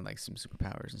back and had like some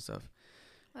superpowers and stuff,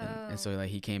 and so like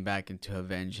he came back and to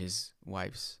avenge his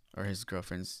wife's or his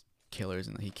girlfriend's killers,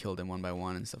 and he killed them one by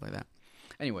one and stuff like that.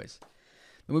 Anyways,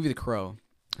 the movie The Crow.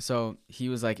 So he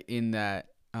was like in that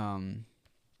on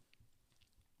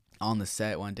the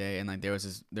set one day, and like there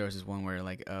was this one where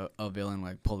like a villain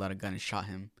like pulled out a gun and shot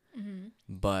him,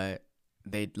 but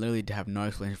they literally have no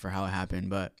explanation for how it happened.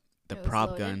 But the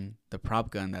prop gun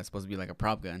that's supposed to be like a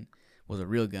prop gun was a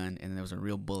real gun, and there was a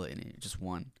real bullet in it, just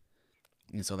one.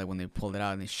 And so like when they pulled it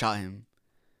out and they shot him,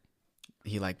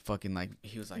 he like fucking like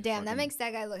he was like, damn, that makes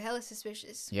that guy look hella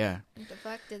suspicious. Yeah. What the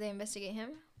fuck? Did they investigate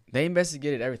him? They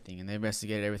investigated everything, and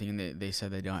they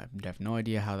said they have no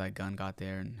idea how that gun got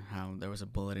there and how there was a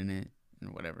bullet in it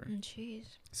and whatever. Jeez.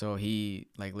 So he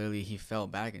like literally he fell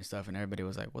back and stuff, and everybody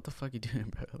was like, "What the fuck you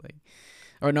doing, bro?" Like,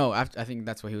 or no, I think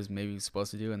that's what he was maybe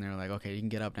supposed to do, and they were like, "Okay, you can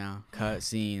get up now." Cut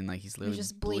scene, like he's literally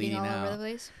just bleeding all over the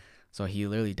place. So he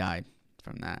literally died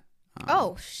from that.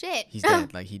 Oh shit! He's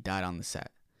dead. Like he died on the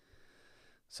set.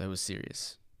 So it was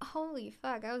serious. Holy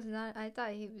fuck! I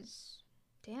thought he was.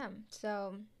 Damn.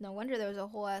 So no wonder there was a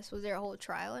whole ass. Was there a whole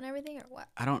trial and everything, or what?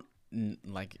 I don't know.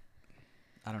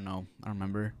 I don't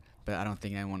remember, but I don't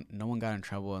think no one got in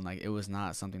trouble, and like it was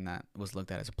not something that was looked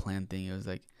at as a planned thing. It was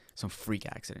like some freak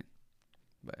accident.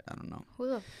 But I don't know.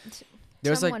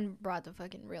 Someone brought the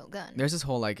fucking real gun. There's this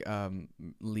whole like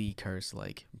Lee curse.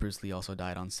 Like Bruce Lee also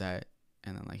died on set,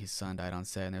 and then like his son died on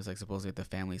set, and there's like supposedly the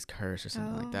family's curse or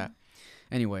something like that.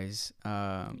 Anyways,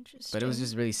 but it was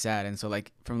just really sad, and so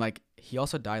like from like he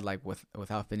also died like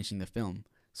without finishing the film,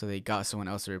 so they got someone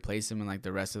else to replace him, and like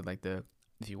the rest of like if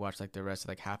you watch like the rest of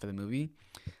like half of the movie,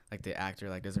 like the actor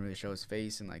like doesn't really show his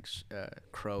face, and like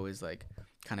Crow is like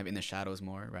kind of in the shadows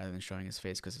more rather than showing his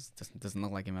face because it doesn't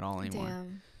look like him at all anymore.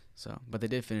 Damn. So, but they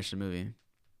did finish the movie,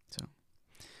 so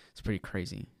it's pretty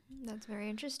crazy. That's very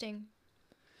interesting.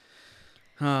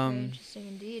 Very interesting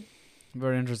indeed.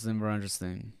 Very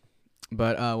interesting.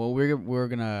 But what we're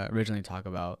gonna originally talk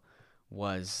about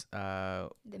was the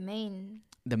main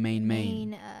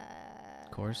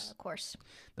course. Course.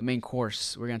 The main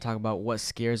course. We're gonna talk about what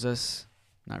scares us.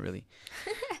 Not really.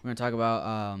 We're gonna talk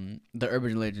about the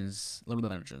urban legends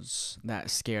that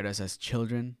scared us as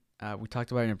children. We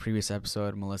talked about it in a previous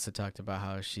episode. Melissa talked about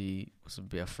how she was a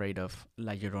bit afraid of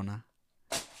La Llorona,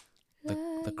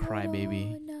 the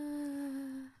crybaby.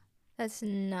 That's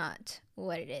not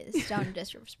what it is. Don't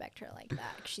disrespect her like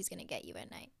that. She's going to get you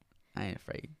at night. I ain't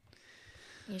afraid.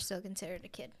 You're still considered a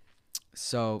kid.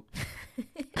 So,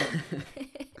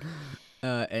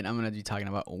 and I'm going to be talking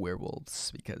about werewolves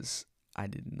because I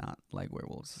did not like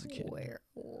werewolves as a kid.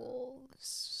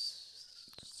 Werewolves.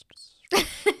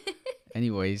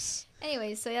 Anyways,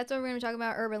 so that's what we're going to talk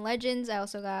about, urban legends. I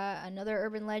also got another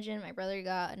urban legend. My brother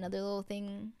got another little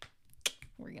thing.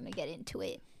 We're going to get into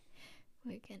it.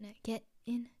 We're gonna get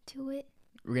into it.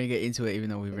 Even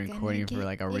though we've been recording for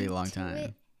like a really long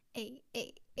time. Hey,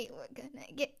 we're gonna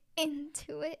get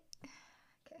into it.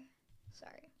 Okay,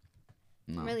 sorry.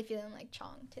 No. I'm really feeling like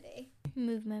Chong today.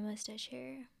 Move my mustache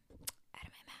hair out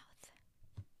of my mouth.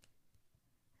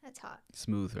 That's hot.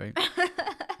 Smooth, right?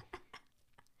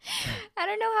 I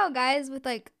don't know how guys with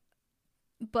like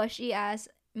bushy ass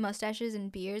mustaches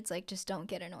and beards like just don't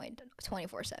get annoyed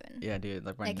 24/7. Yeah, dude.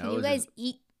 Like my nose. Can you guys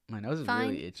eat? My nose is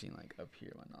really itching, like up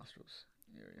here, my nostrils.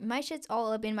 My shit's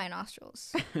all up in my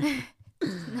nostrils.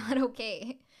 It's not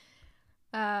okay.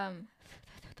 If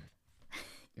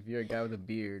you're a guy with a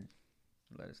beard,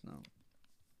 let us know.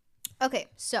 Okay,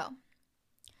 so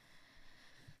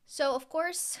of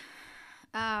course,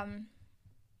 I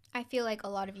feel like a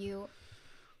lot of you,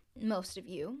 most of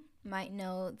you, might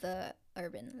know the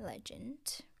urban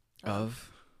legend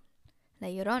of La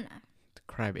Llorona. The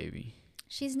crybaby.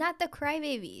 She's not the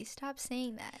crybaby. Stop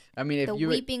saying that. I mean, if the you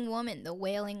weeping woman, the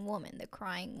wailing woman, the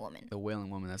crying woman. The wailing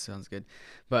woman. That sounds good.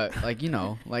 But like, you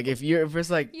know, like if it's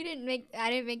like I didn't make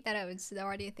that up. It's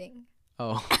already a thing.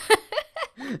 Oh.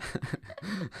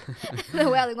 The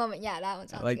wailing woman. Yeah, that one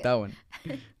sounds I like good. that one.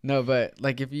 No, but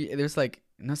like if there's like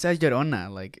no seas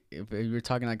llorona, like if you're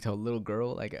talking like to a little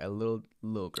girl, like a little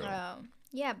girl.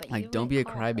 Yeah, but like you don't be a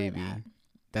call her crybaby. that.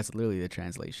 That's literally the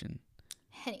translation.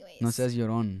 Anyways. No seas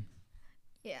llorón.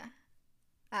 Yeah.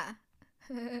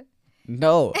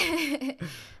 No.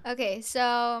 Okay,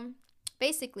 so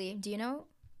basically, do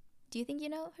you think you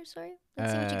know her story?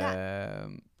 Let's see what you got.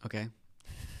 Okay.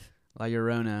 La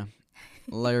Llorona.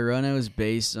 La Llorona was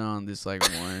based on this like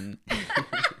one.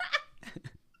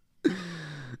 Bro,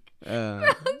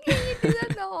 can you do that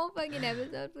the whole fucking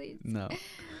episode, please? No.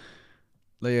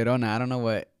 La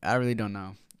Llorona. I really don't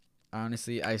know.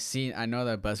 Honestly, I know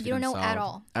that BuzzFeed You don't know Unsolved. at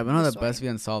all. I know that BuzzFeed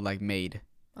Unsolved like made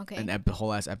a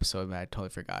whole ass episode, but I totally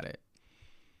forgot it.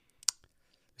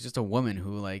 It's just a woman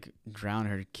who like drowned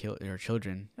her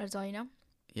children. That's all you know?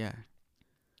 Yeah.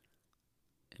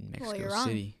 In Mexico you're wrong.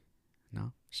 City.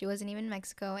 No. She wasn't even in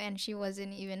Mexico, and she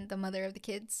wasn't even the mother of the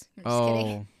kids. I'm just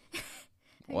kidding.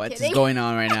 What's going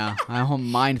on right now? I'm whole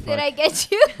mind fuck. Did I get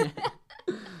you?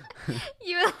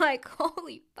 You were like,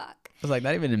 holy fuck. I was like,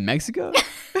 not even in Mexico?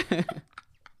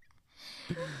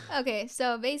 Okay,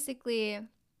 so basically,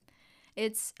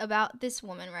 it's about this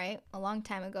woman, right? A long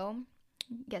time ago.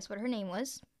 Guess what her name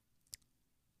was?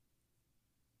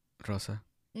 Rosa.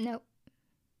 Nope.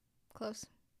 Close.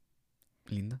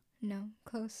 Linda. No,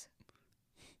 close.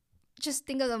 Just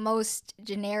think of the most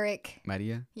generic.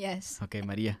 Maria. Yes. Okay,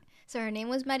 Maria. So her name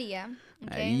was Maria.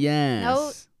 Okay.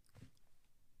 Yes.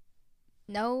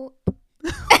 No.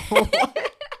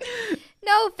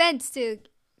 No offense to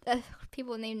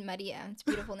people named Maria. It's a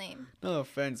beautiful name. No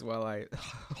offense while I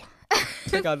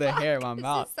take out the hair in my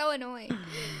mouth. This is so annoying.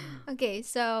 Okay,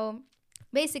 so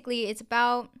basically it's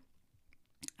about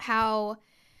how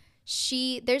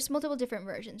there's multiple different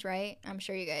versions, right? I'm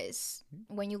sure you guys,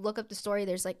 when you look up the story,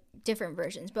 there's like different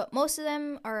versions, but most of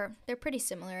them they're pretty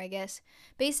similar, I guess.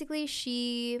 Basically,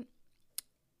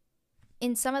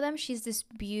 in some of them, she's this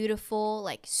beautiful,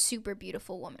 like super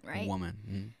beautiful woman, right? Woman.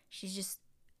 Mm. She's just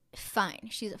fine.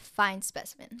 She's a fine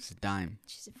specimen. She's a dime.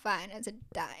 She's fine as a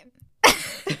dime.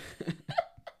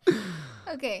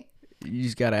 Okay. You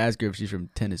just gotta ask her if she's from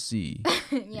Tennessee.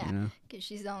 Yeah, because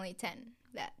she's the only 10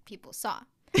 that people saw.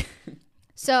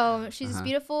 So she's this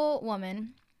beautiful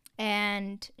woman,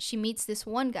 and she meets this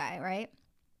one guy, right?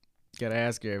 Gotta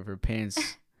ask her if her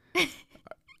pants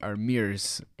are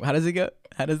mirrors. How does it go?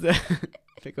 How does that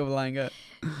pick-up line go?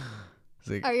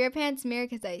 Like, are your pants mirror?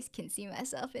 Because I can see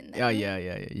myself in them. Oh, yeah.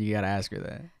 You gotta ask her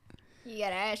that. You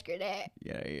gotta ask her that.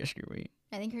 You gotta ask her, wait.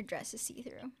 I think her dress is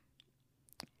see-through.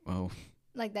 Oh.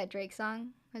 Like that Drake song.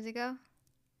 How's it go?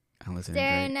 I'm listening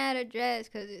Staring at a dress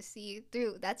because it's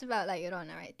see-through. That's about La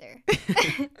Llorona right there.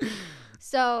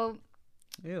 So.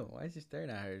 Ew, why is she staring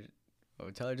at her? Oh,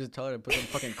 tell her to put some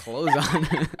fucking clothes on.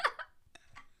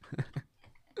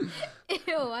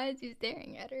 Ew, why is she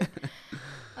staring at her?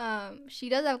 She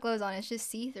does have clothes on. It's just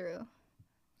see-through.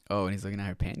 Oh, and he's looking at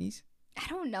her panties? I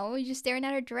don't know. He's just staring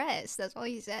at her dress. That's all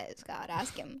he says. God,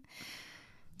 ask him.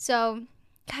 So,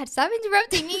 God, stop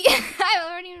interrupting me.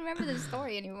 I don't even remember the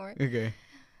story anymore. Okay.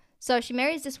 So she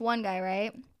marries this one guy,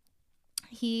 right?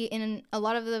 In a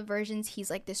lot of the versions, he's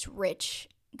like this rich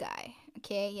guy.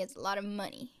 Okay, he has a lot of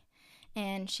money.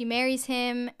 And she marries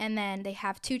him, and then they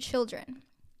have 2 children.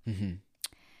 Mm-hmm.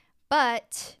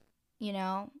 But,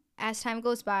 as time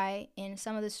goes by, in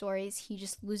some of the stories, he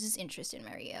just loses interest in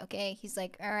Maria, okay? He's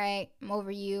like, all right, I'm over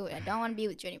you. I don't want to be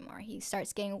with you anymore. He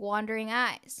starts getting wandering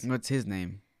eyes. What's his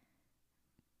name?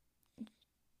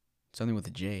 Something with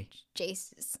a J.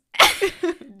 Jesus.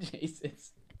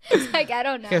 Jesus. It's like, I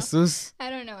don't know. Jesus. I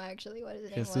don't know, actually, what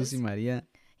his name was. Jesus y Maria.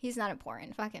 He's not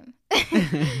important. Fuck him.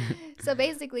 So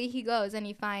basically, he goes and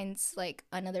he finds like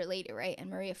another lady, right? And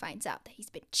Maria finds out that he's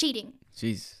been cheating.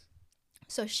 Jeez.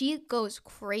 So she goes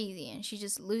crazy and she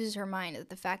just loses her mind at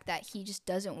the fact that he just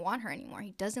doesn't want her anymore.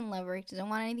 He doesn't love her. He doesn't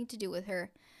want anything to do with her.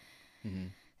 Mm-hmm.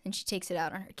 And she takes it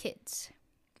out on her kids.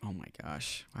 Oh my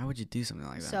gosh. Why would you do something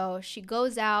like that? So she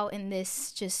goes out in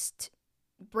this just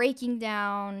breaking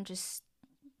down, just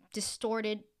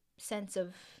distorted sense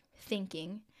of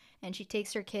thinking. And she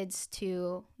takes her kids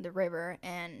to the river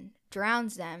and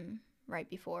drowns them right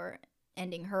before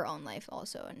ending her own life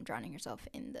also and drowning herself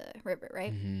in the river,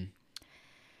 right? Mm-hmm.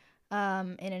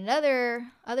 In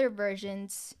other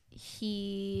versions,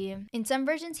 in some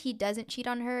versions, he doesn't cheat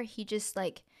on her. He just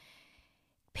like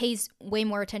pays way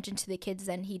more attention to the kids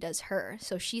than he does her.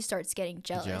 So she starts getting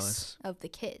jealous of the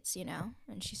kids, you know,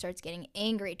 and she starts getting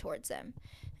angry towards them.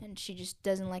 And she just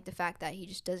doesn't like the fact that he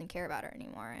just doesn't care about her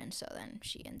anymore. And so then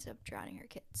she ends up drowning her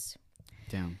kids.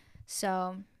 Damn.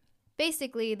 So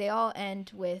basically, they all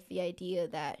end with the idea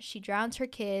that she drowns her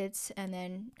kids and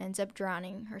then ends up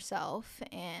drowning herself.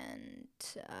 And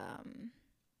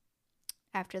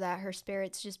after that, her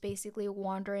spirit's just basically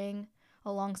wandering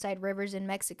alongside rivers in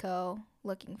Mexico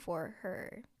looking for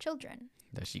her children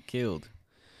that she killed.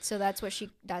 So that's why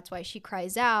she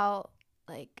cries out,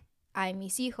 like, "Ay,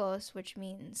 mis hijos," which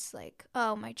means like,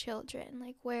 "Oh, my children,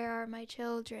 like, where are my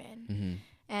children?" Mm-hmm.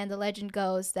 And the legend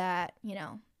goes that, you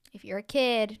know, if you're a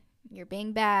kid, you're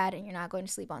being bad and you're not going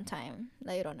to sleep on time,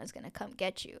 La Llorona's going to come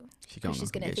get you. She's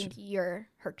going to think you're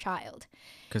her child.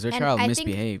 Because her child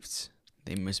misbehaves.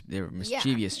 They were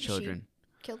mischievous children.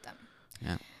 Killed them.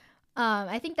 Yeah.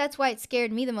 I think that's why it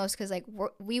scared me the most, because like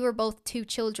we were both two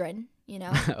children, you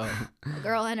know, a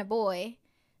girl and a boy.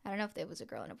 I don't know if it was a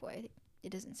girl and a boy.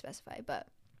 It doesn't specify, but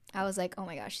I was like, oh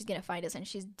my gosh, she's going to find us and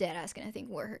she's dead ass going to think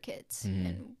we're her kids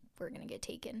and we're going to get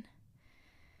taken.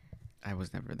 I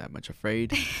was never that much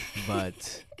afraid,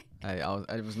 but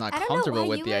I was not comfortable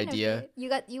with the idea.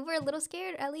 You were a little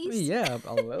scared at least? I mean, yeah,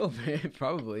 a little bit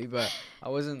probably, but I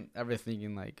wasn't ever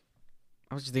thinking like,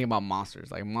 I was just thinking about monsters.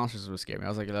 Like, monsters would scare me. I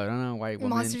was like, I don't know, white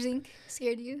woman. Monsters Inc.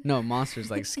 scared you? No, monsters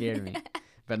like scared me,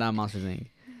 but not Monsters Inc.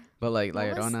 But like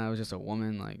I don't know, I was just a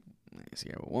woman, like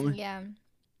scared of a woman. Yeah,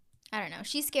 I don't know.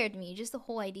 She scared me. Just the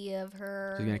whole idea of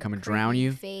her. She's gonna come and drown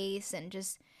you. Face and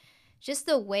just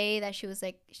the way that she was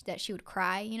like that she would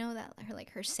cry. You know, that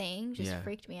her saying just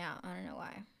freaked me out. I don't know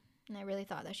why, and I really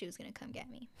thought that she was gonna come get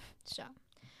me. So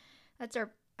that's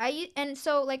I used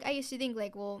to think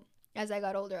like, well, as I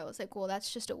got older, I was like, well,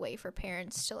 that's just a way for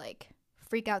parents to like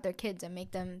freak out their kids and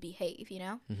make them behave, you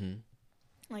know? Mm-hmm.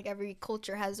 Like every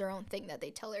culture has their own thing that they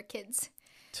tell their kids.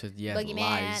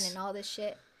 Boogeyman and all this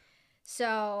shit.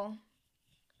 So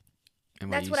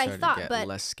that's what I thought. But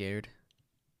less scared.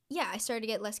 Yeah, I started to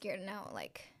get less scared now.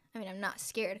 Like, I mean, I'm not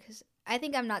scared because I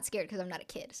think I'm not scared because I'm not a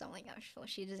kid. So I'm like, oh, well,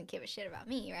 she doesn't give a shit about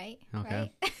me, right?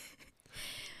 Okay. Right?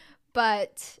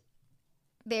 But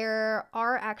there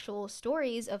are actual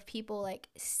stories of people like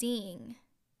seeing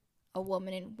a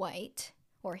woman in white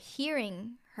or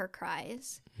hearing her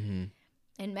cries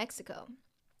in Mexico.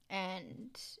 And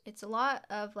it's a lot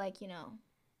of like, you know,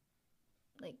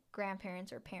 like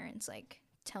grandparents or parents like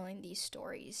telling these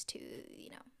stories to,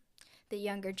 you know, the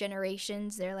younger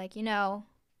generations. They're like, you know,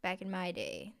 back in my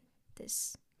day,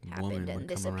 this happened and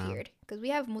this appeared. Because we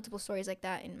have multiple stories like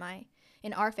that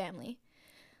in our family.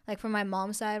 Like, from my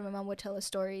mom's side, my mom would tell us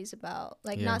stories about,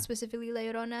 like, not specifically La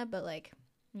Llorona, but, like,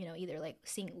 you know, either, like,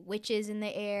 seeing witches in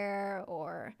the air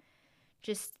or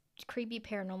just creepy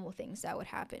paranormal things that would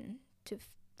happen to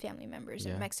family members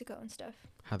in Mexico and stuff.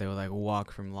 How they would, like,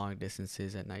 walk from long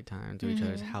distances at nighttime to each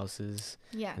other's houses.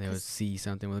 Yeah. And they would see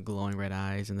something with glowing red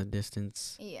eyes in the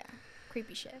distance. Yeah.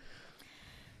 Creepy shit.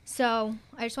 So,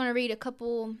 I just want to read a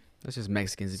couple... That's just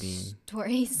Mexicans being...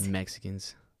 Stories.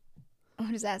 Mexicans.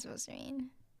 What is that supposed to mean?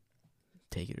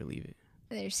 Take it or leave it.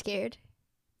 They're scared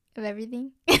of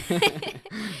everything. Or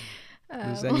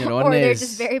they're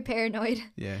just very paranoid.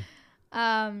 Yeah.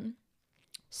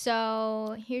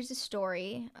 So here's a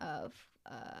story of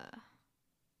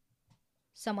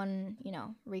someone, you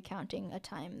know, recounting a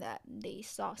time that they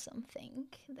saw something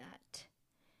that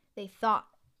they thought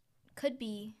could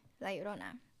be La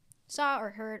Llorona. Saw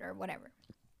or heard or whatever.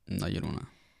 La Llorona.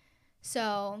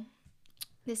 So...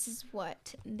 this is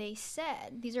what they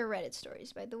said. These are Reddit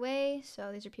stories, by the way.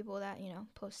 So these are people that, you know,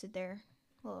 posted their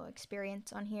little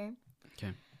experience on here.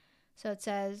 Okay. So it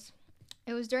says,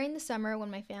 it was during the summer when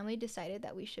my family decided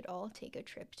that we should all take a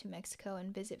trip to Mexico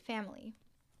and visit family.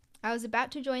 I was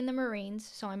about to join the Marines,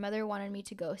 so my mother wanted me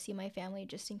to go see my family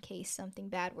just in case something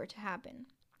bad were to happen.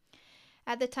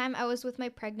 At the time, I was with my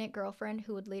pregnant girlfriend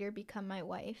who would later become my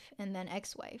wife and then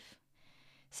ex-wife.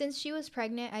 Since she was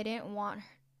pregnant, I didn't want her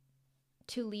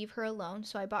to leave her alone,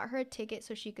 so I bought her a ticket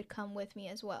so she could come with me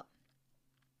as well.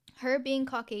 Her being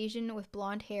Caucasian with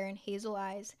blonde hair and hazel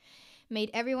eyes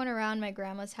made everyone around my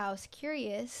grandma's house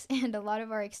curious, and a lot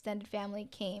of our extended family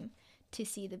came to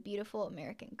see the beautiful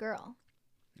American girl.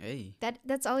 Hey.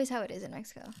 That's always how it is in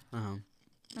Mexico. Uh-huh.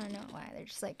 I don't know why. They're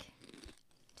just like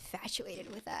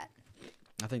infatuated with that.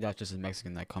 I think that's just a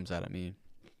Mexican that comes out at me.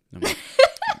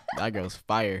 That girl's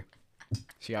fire.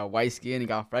 She got white skin and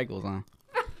got freckles on.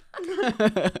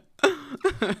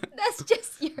 That's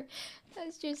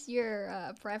just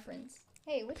your preference.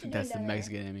 Hey, what you doing That's the down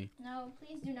Mexican in me. No,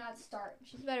 please do not start.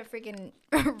 She's about to freaking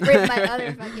rip my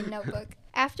other fucking notebook.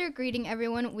 After greeting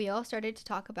everyone, we all started to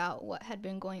talk about what had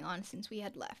been going on since we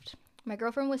had left. My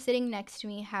girlfriend was sitting next to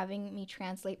me, having me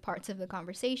translate parts of the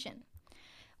conversation.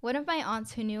 One of my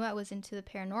aunts who knew I was into the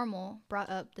paranormal brought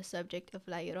up the subject of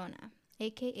La Llorona,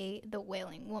 aka the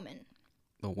Wailing Woman.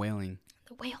 The Wailing.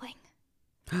 The Wailing.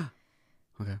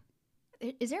 Okay.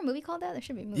 Is there a movie called that? There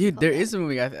should be a movie. Dude, called there that. is a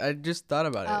movie. I just thought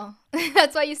about it. Oh,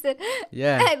 that's why you said.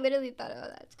 Yeah. I literally thought about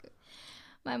that too.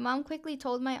 My mom quickly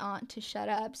told my aunt to shut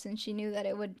up since she knew that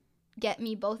it would get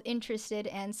me both interested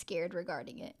and scared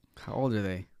regarding it. How old are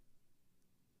they?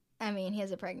 I mean, he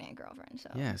has a pregnant girlfriend,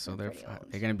 so yeah. So they're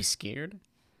gonna be scared.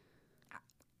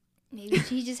 Maybe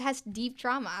she just has deep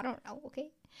trauma. I don't know.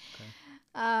 Okay.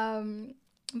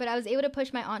 But I was able to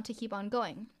push my aunt to keep on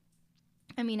going.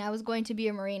 I mean, I was going to be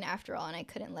a Marine after all, and I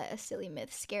couldn't let a silly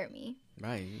myth scare me.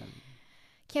 Right.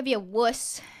 Can't be a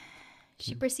wuss.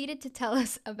 She proceeded to tell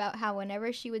us about how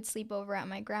whenever she would sleep over at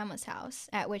my grandma's house,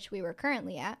 at which we were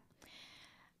currently at,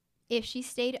 if she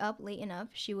stayed up late enough,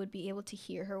 she would be able to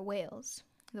hear her wails.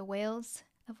 The wails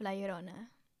of La Llorona.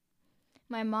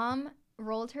 My mom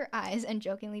rolled her eyes and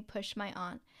jokingly pushed my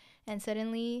aunt, and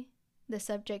suddenly the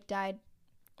subject died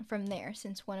from there,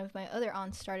 since one of my other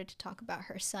aunts started to talk about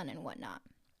her son and whatnot.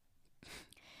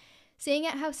 Seeing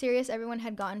at how serious everyone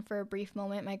had gotten for a brief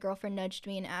moment, my girlfriend nudged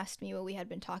me and asked me what we had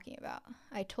been talking about.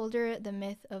 I told her the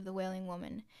myth of the Wailing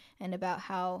Woman and about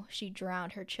how she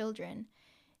drowned her children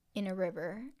in a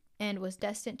river and was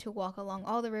destined to walk along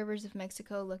all the rivers of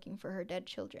Mexico looking for her dead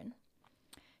children.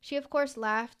 She, of course,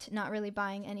 laughed, not really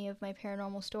buying any of my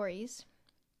paranormal stories.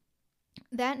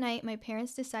 That night, my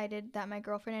parents decided that my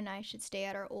girlfriend and I should stay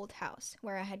at our old house,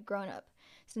 where I had grown up,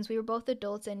 since we were both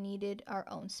adults and needed our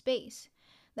own space.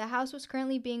 The house was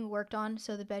currently being worked on,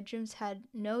 so the bedrooms had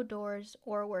no doors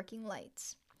or working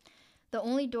lights. The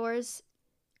only doors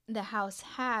the house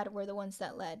had were the ones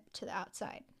that led to the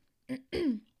outside.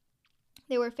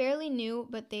 They were fairly new,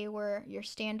 but they were your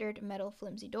standard metal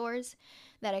flimsy doors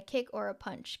that a kick or a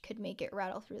punch could make it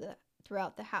rattle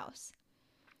throughout the house.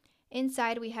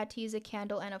 Inside, we had to use a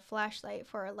candle and a flashlight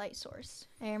for our light source.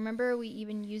 I remember we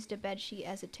even used a bedsheet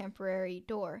as a temporary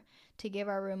door to give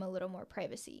our room a little more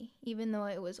privacy, even though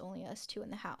it was only us two in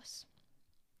the house.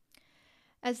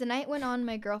 As the night went on,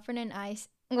 my girlfriend and I...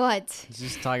 What?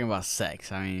 Just talking about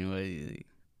sex. I mean, what...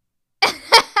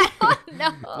 No.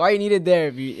 Why you need it there?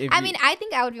 I mean, I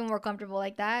think I would be more comfortable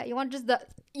like that. You want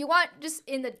just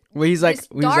in the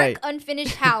dark,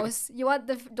 unfinished house. You want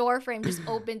the door frame just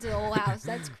open to the whole house.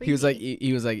 That's creepy.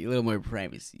 He was like a little more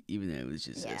privacy, even though it was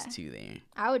just us two there.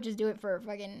 I would just do it for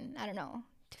fucking, I don't know,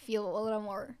 to feel a little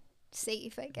more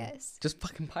safe, I guess. Just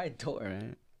fucking buy a door,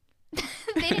 man.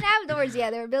 They didn't have doors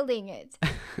yet. They were building it.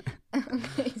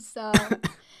 Okay, so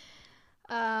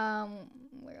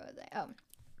where was I? Oh.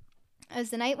 As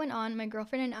the night went on, my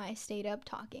girlfriend and I stayed up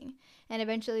talking, and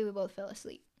eventually we both fell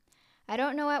asleep. I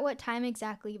don't know at what time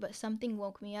exactly, but something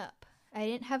woke me up. I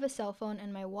didn't have a cell phone,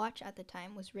 and my watch at the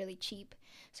time was really cheap,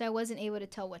 so I wasn't able to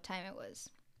tell what time it was.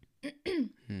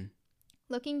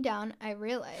 Looking down, I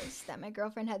realized that my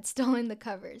girlfriend had stolen the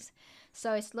covers,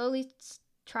 so I slowly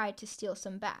tried to steal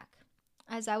some back.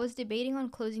 As I was debating on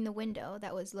closing the window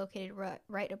that was located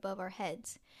right above our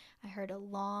heads, I heard a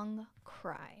long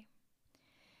cry.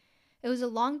 It was a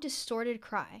long, distorted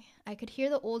cry. I could hear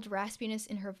the old raspiness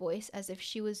in her voice as if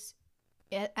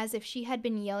she had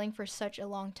been yelling for such a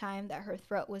long time that her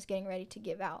throat was getting ready to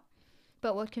give out.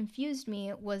 But what confused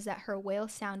me was that her wail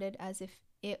sounded as if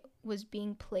it was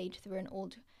being played through an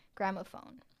old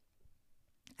gramophone.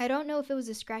 I don't know if it was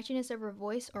the scratchiness of her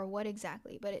voice or what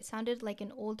exactly, but it sounded like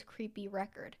an old creepy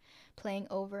record playing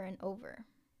over and over.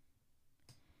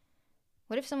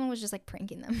 What if someone was just like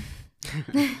pranking them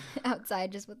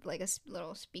outside just with like a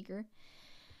little speaker?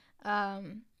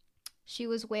 She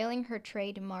was wailing her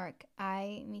trademark,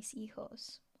 "Ay, mis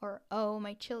hijos," or "Oh,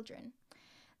 my children."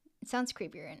 It sounds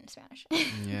creepier in Spanish.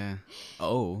 Yeah.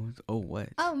 Oh, what?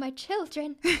 Oh, my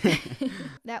children.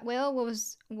 That wail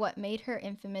was what made her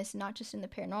infamous, not just in the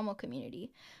paranormal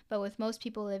community, but with most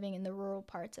people living in the rural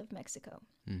parts of Mexico.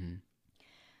 Mm-hmm.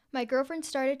 My girlfriend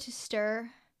started to stir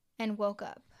and woke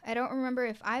up. I don't remember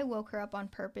if I woke her up on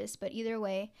purpose, but either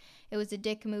way, it was a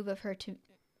dick move of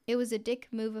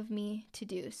me to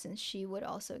do, since she would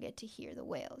also get to hear the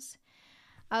wails.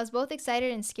 I was both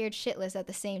excited and scared shitless at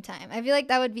the same time. I feel like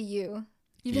that would be you.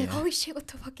 You'd be like, holy shit, what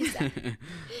the fuck is that?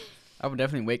 I would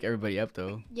definitely wake everybody up,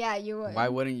 though. Yeah, you would. Why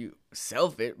wouldn't you?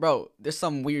 Self it. Bro, there's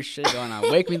some weird shit going on.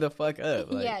 Wake me the fuck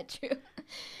up. Like. Yeah, true.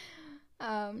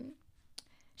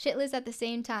 Shitless at the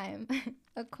same time.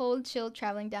 A cold chill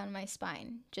traveling down my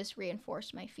spine just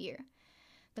reinforced my fear.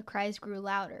 The cries grew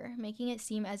louder, making it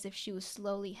seem as if she was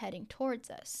slowly heading towards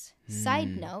us.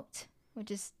 Side note,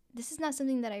 this is not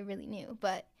something that I really knew,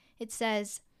 but it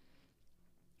says,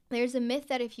 there's a myth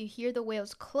that if you hear the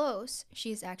whales close,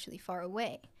 she is actually far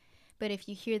away. But if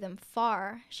you hear them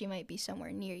far, she might be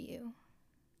somewhere near you.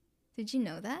 Did you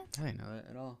know that? I didn't know that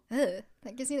at all. Ugh,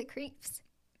 that gives me the creeps.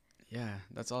 Yeah,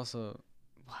 that's also...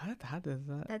 What? How does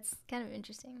that... That's kind of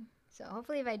interesting. So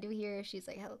hopefully if I do hear her, she's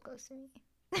like hella close to me.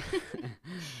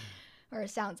 Or it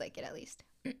sounds like it at least.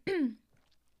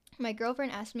 My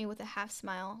girlfriend asked me with a half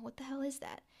smile, "What the hell is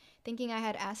that?" Thinking I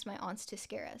had asked my aunts to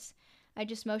scare us. I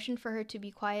just motioned for her to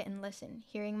be quiet and listen.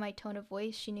 Hearing my tone of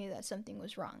voice, she knew that something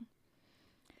was wrong.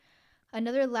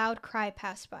 Another loud cry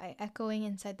passed by, echoing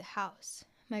inside the house.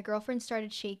 My girlfriend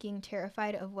started shaking,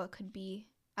 terrified of what could be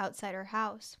outside our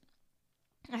house.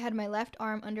 I had my left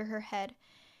arm under her head,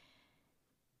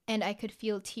 and I could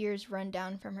feel tears run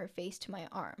down from her face to my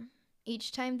arm.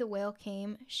 Each time the whale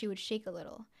came, she would shake a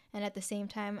little, and at the same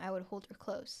time I would hold her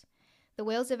close. The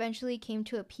whales eventually came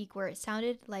to a peak where it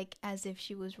sounded like as if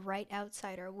she was right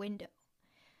outside our window.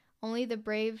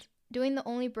 Doing the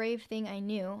only brave thing I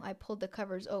knew, I pulled the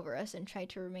covers over us and tried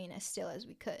to remain as still as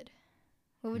we could.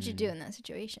 What would you do in that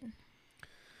situation?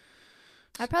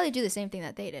 I'd probably do the same thing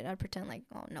that they did. I'd pretend like,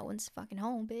 oh, no one's fucking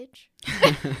home, bitch.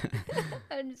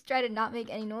 I'd just try to not make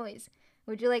any noise.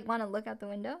 Would you, like, want to look out the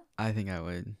window? I think I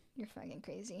would. You're fucking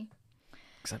crazy.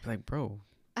 Because I'd be like, bro.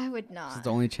 I would not. This is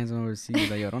the only chance I'm ever see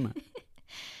La Llorona.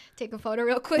 Take a photo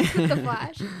real quick with the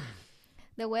flash.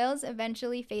 The whales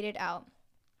eventually faded out.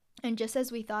 And just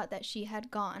as we thought that she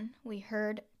had gone, we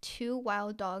heard 2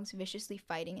 wild dogs viciously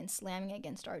fighting and slamming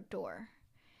against our door.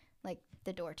 Like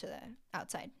the door to the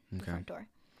outside, the front door.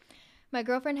 My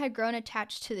girlfriend had grown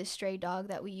attached to this stray dog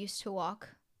that we used to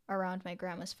walk around my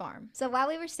grandma's farm. So while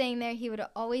we were staying there, he would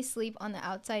always sleep on the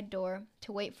outside door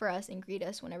to wait for us and greet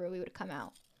us whenever we would come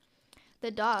out.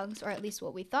 The dogs, or at least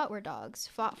what we thought were dogs,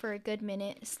 fought for a good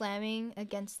minute, slamming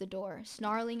against the door,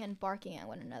 snarling and barking at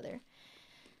one another.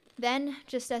 Then,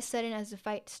 just as sudden as the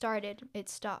fight started, it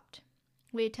stopped.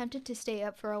 We attempted to stay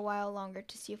up for a while longer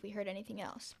to see if we heard anything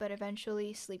else, but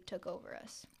eventually sleep took over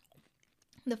us.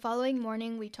 The following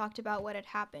morning, we talked about what had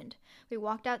happened. We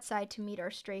walked outside to meet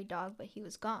our stray dog, but he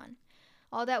was gone.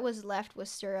 All that was left was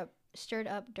stirred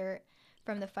up dirt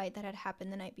from the fight that had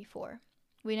happened the night before.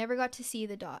 We never got to see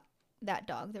that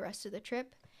dog the rest of the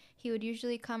trip. He would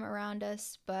usually come around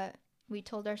us, but we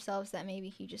told ourselves that maybe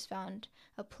he just found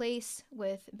a place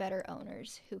with better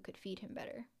owners who could feed him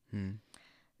better.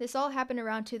 This all happened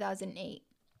around 2008.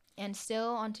 And still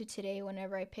on to today,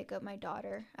 whenever I pick up my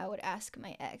daughter, I would ask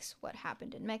my ex what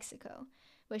happened in Mexico.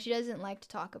 But she doesn't like to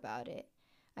talk about it.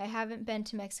 I haven't been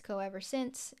to Mexico ever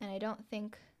since, and I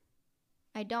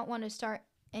don't want to start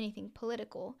anything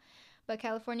political. But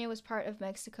California was part of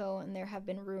Mexico, and there have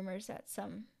been rumors that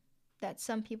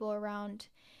some people around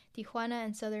Tijuana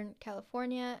and Southern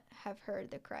California have heard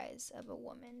the cries of a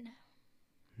woman.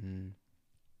 Dun,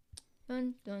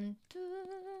 dun, dun.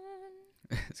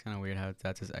 It's kind of weird how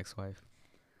that's his ex-wife.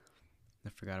 I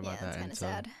forgot about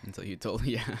that until you told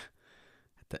me, at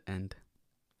the end.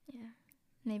 Yeah.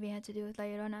 Maybe it had to do with La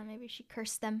Llorona. Maybe she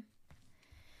cursed them.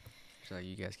 So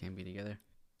you guys can't be together.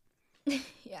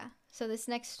 Yeah. So this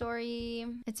next story,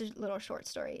 it's a little short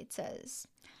story. It says,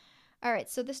 all right,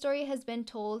 so the story has been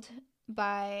told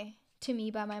to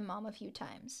me by my mom a few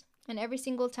times. And every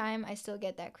single time, I still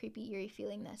get that creepy, eerie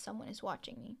feeling that someone is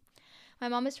watching me. My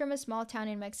mom is from a small town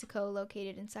in Mexico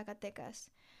located in Zacatecas.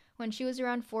 When she was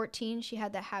around 14, she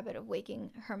had the habit of waking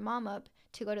her mom up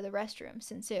to go to the restroom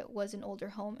since it was an older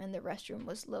home and the restroom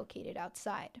was located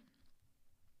outside.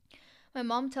 My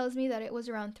mom tells me that it was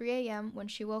around 3 a.m. when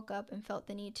she woke up and felt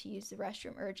the need to use the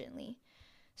restroom urgently.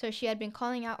 So she had been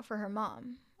calling out for her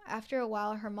mom. After a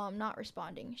while, her mom not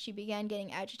responding, she began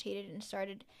getting agitated and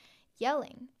started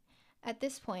yelling. At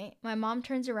this point, my mom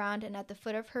turns around and at the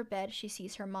foot of her bed, she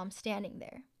sees her mom standing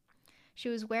there. She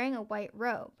was wearing a white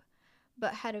robe,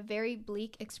 but had a very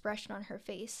bleak expression on her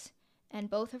face, and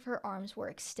both of her arms were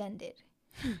extended.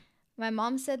 My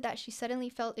mom said that she suddenly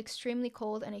felt extremely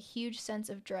cold and a huge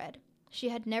sense of dread. She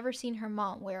had never seen her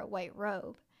mom wear a white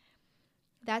robe.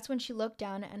 That's when she looked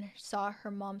down and saw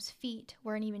her mom's feet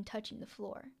weren't even touching the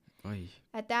floor. Oy.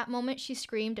 At that moment, she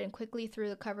screamed and quickly threw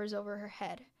the covers over her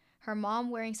head. Her mom,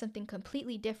 wearing something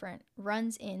completely different,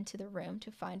 runs into the room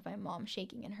to find my mom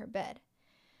shaking in her bed.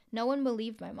 No one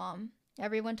believed my mom.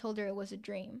 Everyone told her it was a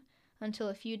dream, until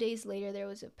a few days later there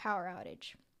was a power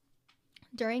outage.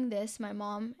 During this, my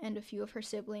mom and a few of her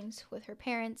siblings, with her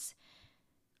parents,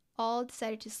 all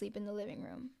decided to sleep in the living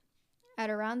room. At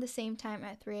around the same time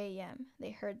at 3 a.m., they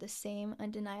heard the same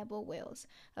undeniable wails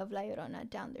of La Llorona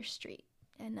down their street,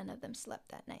 and none of them slept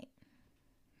that night.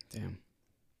 Damn.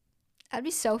 I'd be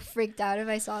so freaked out if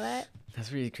I saw that.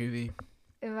 That's really creepy.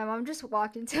 If my mom just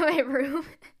walked into my room,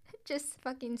 just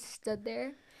fucking stood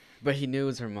there. But he knew it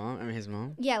was her mom? I mean, his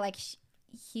mom? Yeah, like,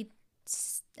 she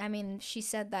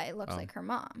said that it looks like her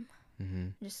mom. Mm-hmm.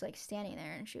 Just, like, standing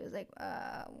there, and she was like,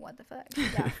 what the fuck? She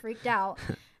got freaked out.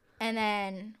 And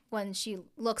then when she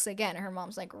looks again, her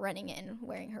mom's, like, running in,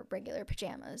 wearing her regular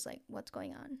pajamas. Like, what's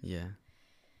going on? Yeah.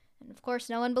 And, of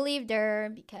course, no one believed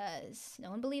her because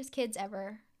no one believes kids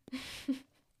ever.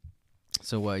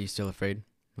 So, what? Are you still afraid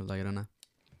of La Llorona?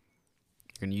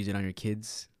 You're going to use it on your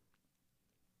kids?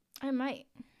 I might.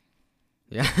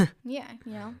 Yeah? Yeah,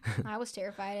 you know. I was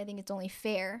terrified. I think it's only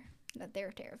fair that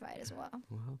they're terrified as well.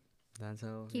 Well, that's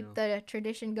how... Keep the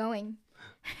tradition going.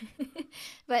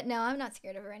 But no, I'm not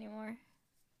scared of her anymore.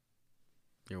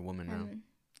 You're a woman now.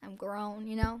 I'm grown,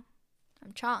 you know.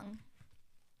 I'm Chong.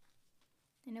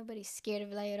 And nobody's scared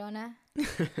of La Llorona.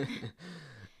 All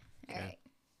right.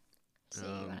 So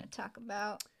you want to talk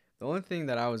about? The only thing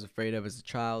that I was afraid of as a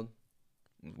child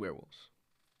was werewolves.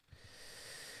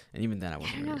 And even then, I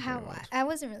wasn't. I don't know how. I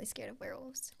wasn't really scared of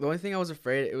werewolves. The only thing I was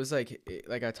afraid, it was like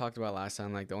I talked about last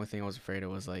time. Like the only thing I was afraid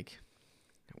of was like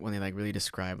when they like really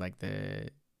describe like the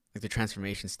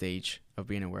transformation stage of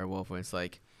being a werewolf, when it's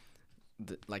like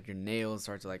like your nails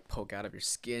start to like poke out of your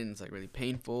skin. It's like really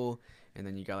painful, and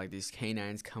then you got like these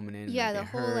canines coming in. Yeah, and, the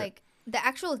whole like the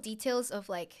actual details of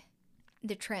like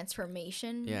the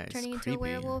transformation turning into a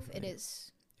werewolf. It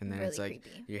is. And then really it's like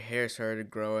creepy. Your hair started to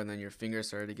grow, and then your fingers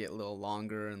started to get a little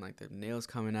longer, and like the nails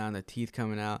coming out and the teeth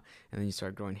coming out, and then you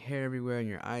start growing hair everywhere, and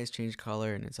your eyes change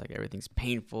color, and it's like everything's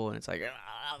painful, and it's like,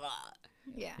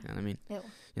 yeah, you know what I mean? Ew.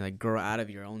 You like grow out of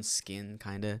your own skin,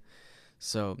 kind of.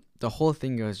 So the whole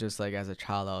thing was just like, as a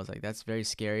child, I was like, that's very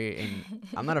scary, and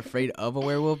I'm not afraid of a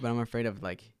werewolf, but I'm afraid of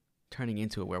like turning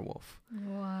into a werewolf.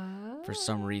 What? For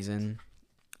some reason.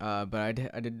 But I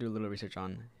did do a little research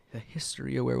on the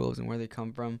history of werewolves and where they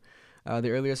come from.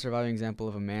 The earliest surviving example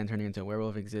of a man turning into a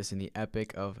werewolf exists in the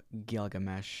Epic of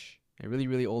Gilgamesh, a really,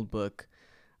 really old book.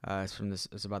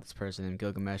 It's about this person named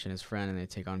Gilgamesh and his friend, and they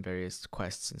take on various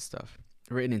quests and stuff.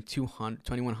 Written in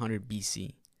 2100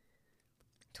 BC.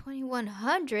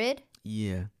 2100?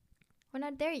 Yeah. We're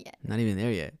not there yet. Not even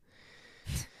there yet.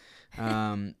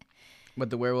 But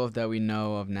the werewolf that we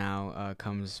know of now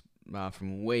comes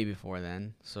from way before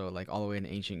then, so like all the way in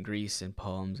ancient Greece in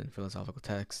poems and philosophical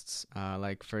texts.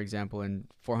 Like for example, in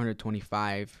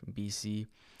 425 BC,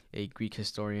 a Greek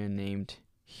historian named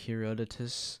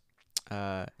Herodotus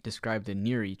described the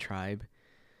Neri tribe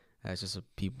as just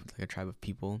a tribe of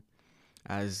people,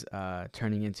 as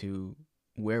turning into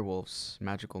werewolves,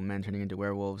 magical men turning into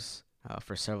werewolves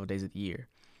for several days of the year.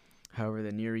 However,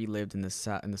 the Neri lived in the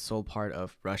sole part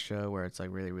of Russia where it's like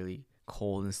really, really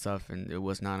cold and stuff, and it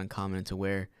was not uncommon to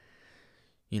wear,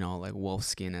 like wolf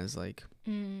skin as like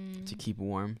to keep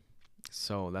warm.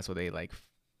 So that's what they like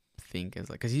think is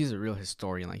like, because he's a real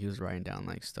historian, like he was writing down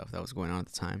like stuff that was going on at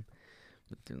the time.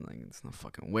 But then like, it's not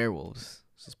fucking werewolves,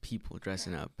 it's just people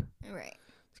dressing up right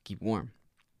to keep warm.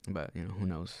 But who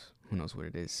knows what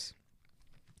it is.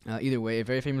 Either way, a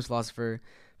very famous philosopher,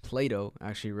 Plato,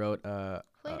 actually wrote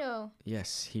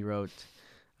yes, he wrote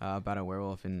about a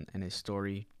werewolf in a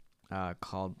story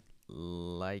called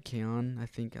Lycaon. I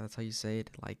think that's how you say it.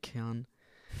 Lycaon.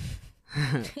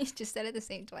 He just said it the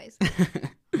same twice.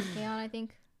 Lycaon, I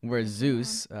think. Where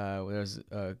Zeus, there's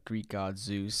a Greek god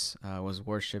Zeus, was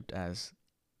worshipped as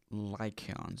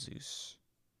Lycaon Zeus,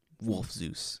 Wolf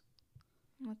Zeus.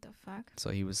 What the fuck? So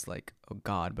he was like a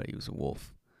god, but he was a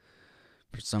wolf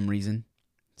for some reason.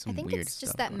 I think it's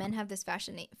just that men have this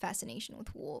fascination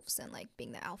with wolves and like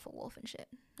being the alpha wolf and shit.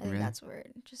 I think that's where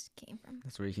it just came from.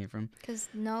 That's where it came from? Because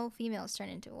no females turn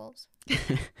into wolves.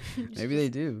 Maybe they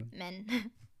do. Men.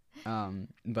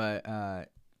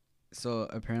 So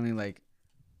apparently like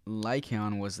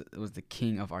Lycaon was the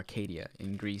king of Arcadia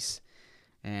in Greece,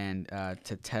 and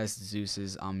to test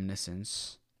Zeus's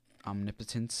omnipotence,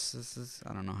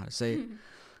 I don't know how to say it.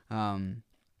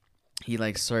 He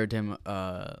like served him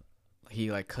he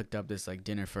like cooked up this like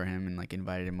dinner for him and like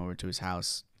invited him over to his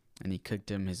house, and he cooked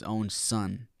him his own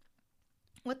son.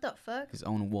 What the fuck? His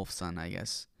own wolf son, I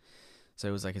guess. So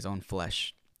it was like his own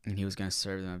flesh, and he was gonna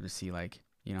serve them up to see like,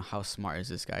 how smart is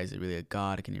this guy? Is it really a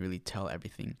god? Can he really tell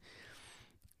everything?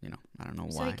 I don't know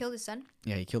why. So he killed his son?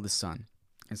 Yeah, he killed his son.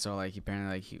 And so like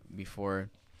apparently like before,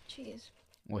 jeez.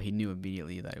 Well, he knew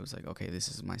immediately that it was like, okay, this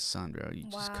is my son, bro. You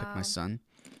just cooked my son.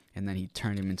 And then he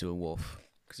turned him into a wolf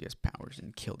because he has powers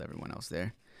and killed everyone else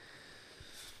there.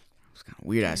 was kind of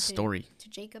weird ass story. To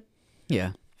Jacob.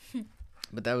 Yeah.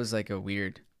 But that was like a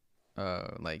weird,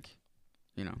 like,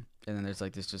 you know. And then there's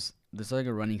like there's like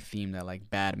a running theme that like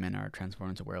bad men are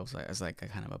transformed into werewolves like, as like a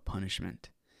kind of a punishment.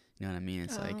 You know what I mean?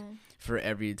 It's like for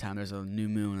every time there's a new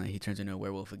moon, like he turns into a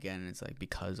werewolf again, and it's like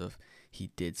because of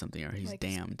he did something or he's like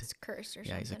damned. He's cursed or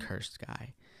something. Yeah, he's a cursed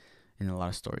guy. In a lot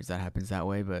of stories that happens that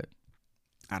way, but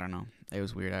I don't know. It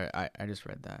was weird. I just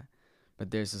read that. But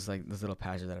there's this little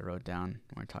passage that I wrote down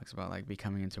where it talks about like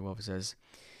becoming into a wolf. It says,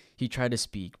 he tried to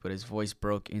speak, but his voice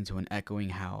broke into an echoing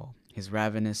howl. His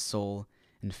ravenous soul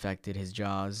infected his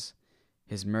jaws.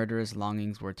 His murderous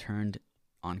longings were turned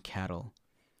on cattle.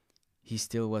 He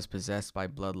still was possessed by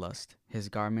bloodlust. His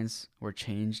garments were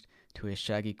changed to a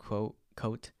shaggy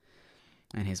coat,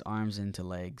 and his arms into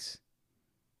legs.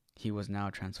 He was now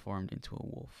transformed into a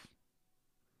wolf.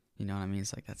 You know what I mean?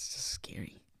 It's like, that's just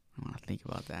scary. I want to think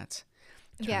about that.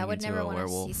 Yeah, I would never want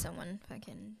to see someone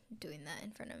fucking doing that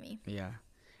in front of me. Yeah.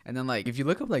 And then, like, if you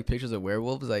look up, like, pictures of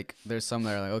werewolves, like, there's some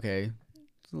that are like, okay,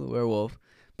 it's a little werewolf.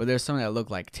 But there's some that look,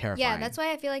 like, terrifying. Yeah, that's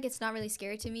why I feel like it's not really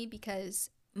scary to me,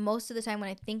 because most of the time when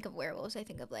I think of werewolves, I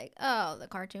think of, like, oh, the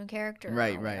cartoon character.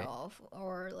 Right. Werewolf,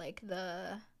 or, like,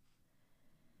 the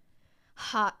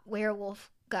hot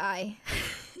werewolf guy.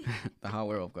 The hot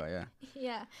werewolf guy, yeah.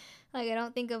 Yeah. Like, I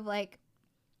don't think of, like,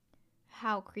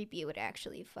 how creepy it would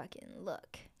actually fucking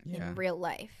look in real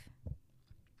life.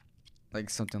 Like,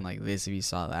 something like this, if you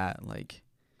saw that, like,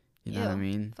 you know what I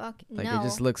mean? Fuck like, no. It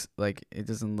just looks, like, it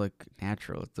doesn't look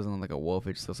natural. It doesn't look like a wolf.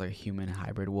 It just looks like a human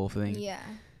hybrid wolf thing. Yeah.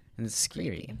 And it's scary.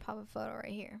 Creepy. And pop a photo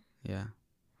right here. Yeah.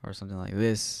 Or something like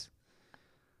this.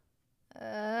 Like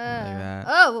that.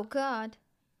 Oh, God.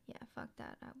 Yeah, fuck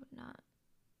that. I would not.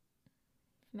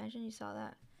 Imagine you saw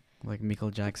that. Like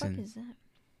Michael Jackson. What the fuck is that?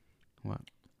 What?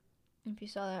 If you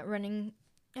saw that running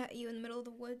at you in the middle of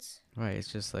the woods. Right, it's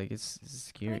just like, it's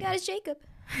scary. Oh my God, it's Jacob.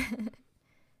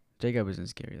 Jacob isn't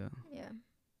scary, though. Yeah.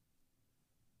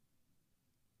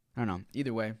 I don't know.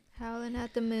 Either way. Howling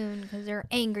at the moon because they're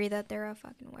angry that they're a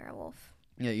fucking werewolf.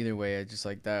 Yeah, either way, I just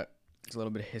like that. There's a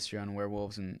little bit of history on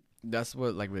werewolves, and that's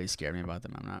what like really scared me about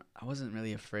them. I wasn't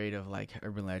really afraid of like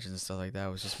urban legends and stuff like that. I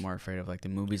was just more afraid of like the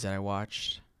movies that I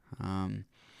watched.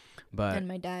 But and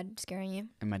my dad scaring you.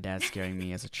 And my dad scaring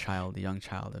me as a child, a young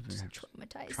child. I've been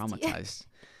traumatized.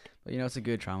 But you know, it's a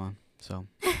good trauma, so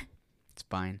it's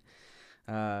fine.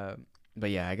 But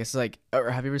yeah, I guess like,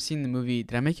 have you ever seen the movie?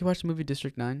 Did I make you watch the movie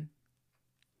District 9?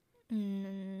 I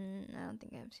don't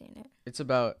think I've seen it. It's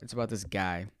about this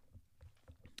guy.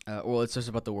 Well, it's just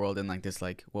about the world and like this,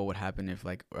 like what would happen if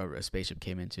like a spaceship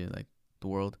came into like the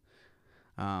world,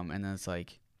 and then it's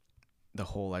like the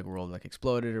whole like world like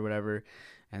exploded or whatever,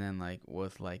 and then like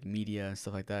with like media and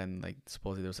stuff like that, and like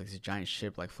supposedly there was like this giant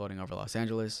ship like floating over Los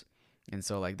Angeles, and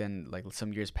so like then like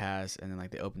some years passed, and then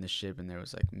like they opened the ship and there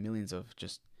was like millions of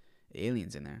just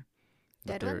aliens in there.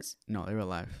 Dead ones? No, they were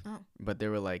alive. Oh. But they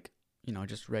were like, you know,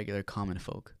 just regular common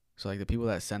folk. So like the people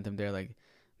that sent them there, like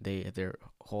their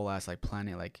whole ass like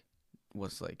planet like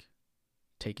was like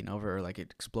taken over or like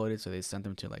it exploded, so they sent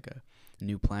them to like a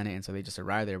new planet, and so they just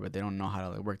arrived there, but they don't know how to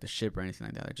like work the ship or anything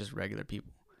like that. They're just regular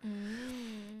people.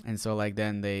 And so like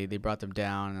then they brought them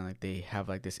down, and like they have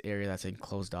like this area that's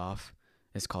enclosed off.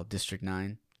 It's called District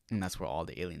 9, and that's where all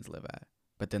the aliens live at.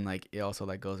 But then like it also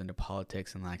like goes into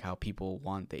politics and like how people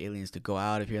want the aliens to go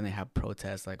out of here, and they have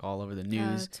protests like all over the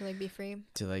news to like be free.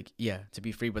 To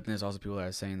be free. But then there's also people that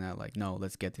are saying that like, no,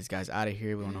 let's get these guys out of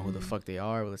here. We don't know who the fuck they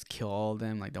are. Let's kill all of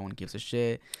them. Like no one gives a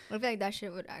shit. I feel like that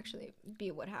shit would actually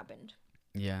be what happened.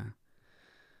 Yeah.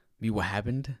 Be what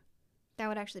happened? That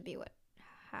would actually be what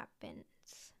happens.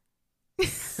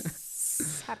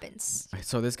 Happens.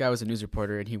 So this guy was a news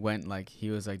reporter, and he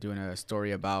was like doing a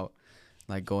story about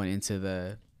like going into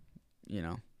the, you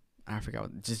know, I forgot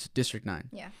what, just District 9.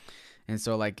 Yeah. And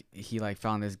so like he like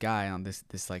found this guy on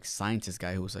this like scientist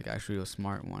guy who was like actually a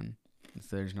smart one.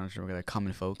 So there's not sure like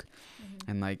common folk.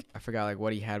 And like I forgot like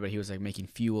what he had, but he was like making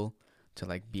fuel to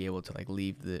like be able to like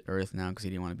leave the earth now because he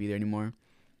didn't want to be there anymore.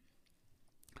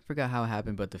 I forgot how it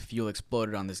happened, but the fuel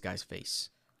exploded on this guy's face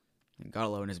and got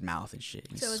all over in his mouth and shit.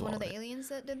 So it was one of the aliens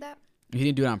that did that? He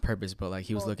didn't do it on purpose, but like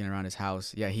he was looking around his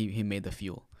house. Yeah, he made the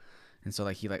fuel. And so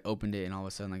like he like opened it, and all of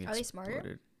a sudden like it exploded. Are they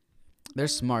smarter? They're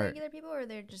smart. Regular people, or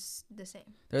they're just the same?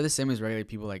 They're the same as regular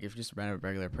people. Like if you just ran a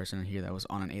regular person here that was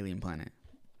on an alien planet.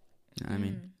 You know what I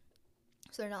mean?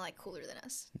 So they're not like cooler than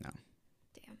us. No.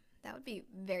 Damn, that would be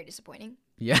very disappointing.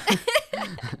 Yeah.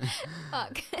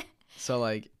 Fuck. So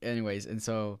like, anyways, and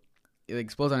so it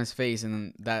explodes on his face,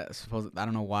 and then I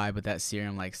don't know why, but that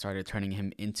serum like started turning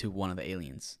him into one of the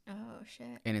aliens. Oh.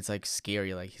 shit. And it's like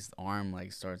scary. Like his arm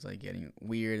like starts like getting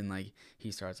weird, and like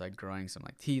he starts like growing some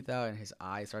like teeth out, and his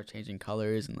eyes start changing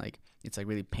colors, and like it's like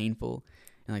really painful.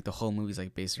 And like the whole movie's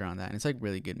like based around that, and it's like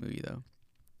really good movie though.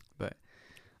 But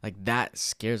like that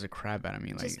scares the crap out of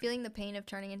me. Like just feeling the pain of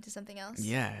turning into something else.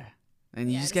 Yeah. And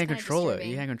you just can't control it.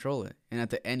 You can't control it. And at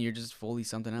the end, you're just fully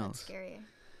something else. That's scary.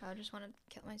 I would just want to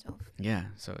kill myself. Yeah.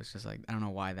 So it's just like, I don't know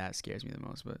why that scares me the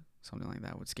most, but something like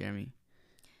that would scare me.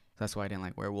 That's why I didn't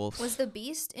like werewolves. Was the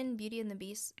Beast in Beauty and the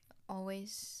Beast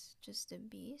always just a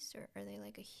beast? Or are they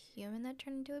like a human that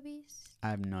turned into a beast?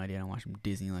 I have no idea. I don't watch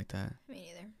Disney like that. Me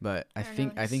neither. But I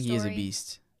think he is a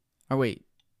beast. Or wait.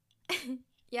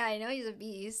 Yeah, I know he's a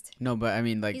beast. No, but I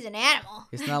mean, like, he's an animal.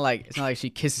 It's not like she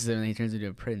kisses him and he turns into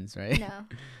a prince, right? No.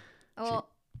 Well,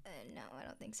 no, I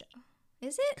don't think so.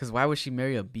 Is it? Because why would she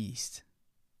marry a beast?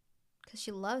 Because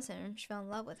she loves him. She fell in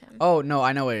love with him. Oh no,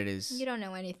 I know what it is. You don't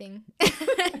know anything.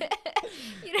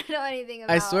 You don't know anything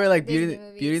about. I swear, like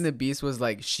Beauty and the Beast was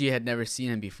like she had never seen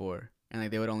him before, and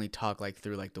like they would only talk like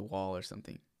through like the wall or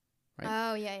something. Right?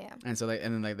 Oh yeah. And so like,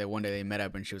 and then like that one day they met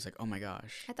up, and she was like, "Oh my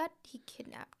gosh." I thought he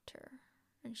kidnapped her.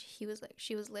 And she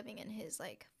was living in his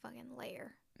like fucking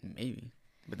lair. Maybe,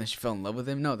 but then she fell in love with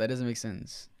him. No, that doesn't make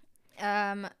sense.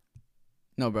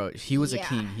 No, bro, he was a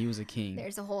king. He was a king.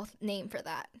 There's a whole name for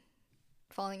that.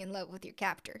 Falling in love with your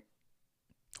captor.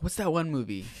 What's that one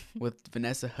movie with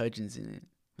Vanessa Hudgens in it?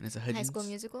 Vanessa Hudgens. High School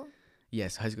Musical.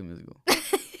 Yes, High School Musical.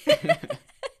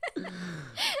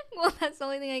 Well, that's the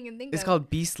only thing I can think of. It's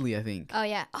called Beastly, I think. Oh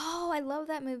yeah. Oh, I love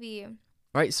that movie.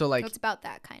 Right, so like it's about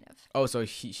that kind of. Oh, so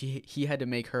he had to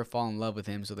make her fall in love with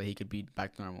him so that he could be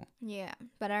back to normal. Yeah,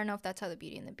 but I don't know if that's how the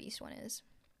Beauty and the Beast one is.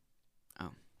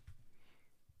 Oh.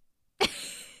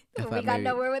 We got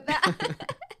nowhere with that.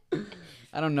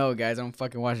 I don't know, guys. I don't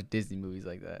fucking watch Disney movies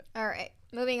like that. All right,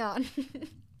 moving on.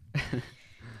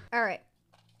 All right,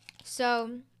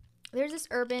 so there's this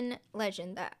urban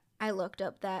legend that I looked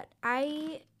up that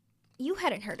you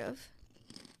hadn't heard of.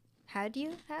 Had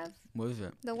you have? What is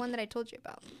it? The one that I told you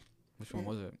about. Which one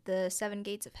was it? The 7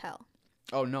 Gates of Hell.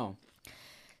 Oh, no.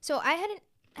 So I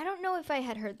don't know if I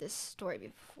had heard this story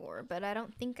before, but I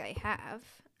don't think I have.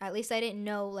 At least I didn't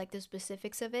know like the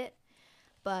specifics of it.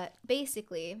 But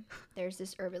basically, there's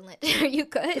this urban legend. Are you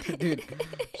good? Dude,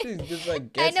 she's just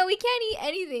like I know we can't eat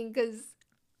anything because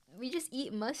we just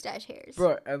eat mustache hairs.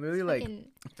 Bro, I really like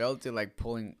felt it like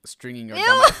stringing your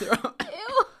down my throat.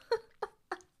 Ew.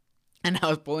 And I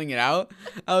was pulling it out.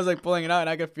 And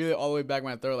I could feel it all the way back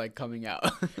my throat, like coming out.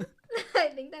 I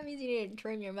think that means you need to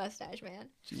trim your mustache, man.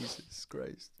 Jesus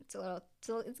Christ. It's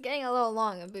getting a little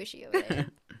long and bushy over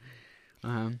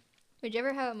there. Would you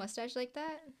ever have a mustache like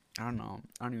that? I don't know.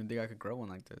 I don't even think I could grow one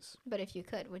like this. But if you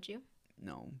could, would you?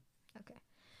 No. Okay.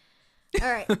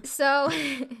 All right. So.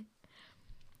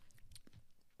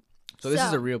 So this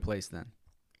is a real place then,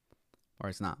 or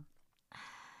it's not.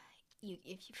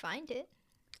 If you find it.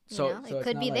 So it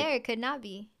could be there, it could not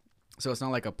be. So it's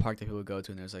not like a park that people would go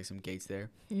to and there's like some gates there?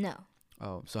 No.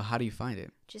 Oh, so how do you find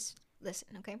it? Just listen,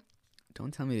 okay?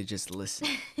 Don't tell me to just listen.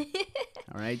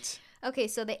 All right? Okay,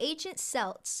 so the ancient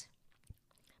Celts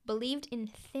believed in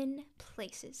thin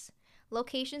places,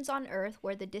 locations on Earth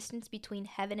where the distance between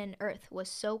heaven and Earth was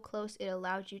so close it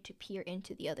allowed you to peer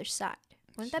into the other side.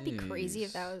 Wouldn't that be crazy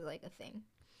if that was like a thing?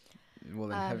 Well,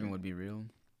 then heaven would be real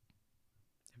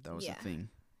if that was a thing.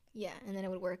 Yeah, and then it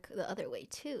would work the other way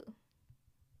too.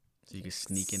 So you could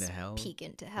sneak into hell? Peek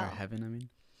into hell. Or heaven, I mean.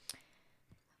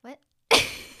 What?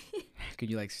 Could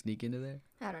you like sneak into there?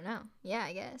 I don't know. Yeah,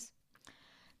 I guess.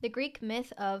 The Greek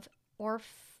myth of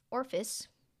Orpheus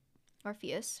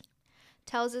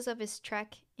tells us of his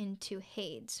trek into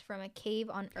Hades from a cave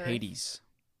on Earth.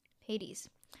 Hades.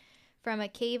 From a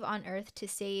cave on Earth to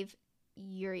save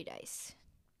Eurydice.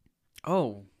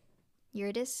 Oh.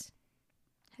 Eurydice?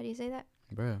 How do you say that?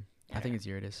 Bruh, I think it's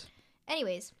Eurydice.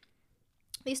 Anyways,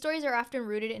 these stories are often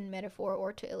rooted in metaphor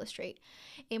or to illustrate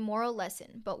a moral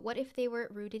lesson. But what if they were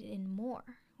rooted in more?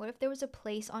 What if there was a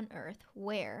place on Earth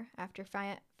where, after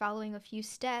following a few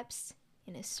steps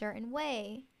in a certain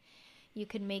way, you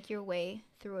could make your way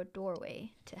through a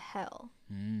doorway to hell?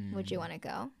 Would you want to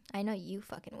go? I know you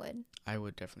fucking would. I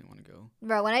would definitely want to go.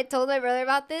 Bro, when I told my brother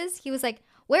about this, he was like,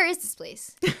 where is this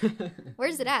place?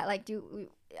 Where's it at? Like,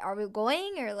 are we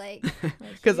going or like?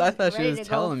 Because I thought she was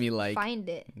telling me like, find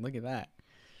it. Look at that.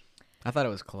 I thought it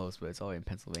was close, but it's all in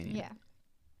Pennsylvania.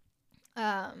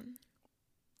 Yeah.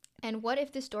 And what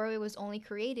if this doorway was only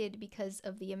created because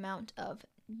of the amount of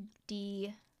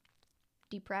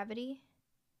depravity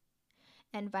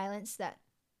and violence that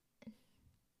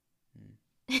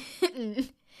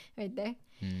right there,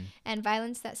 and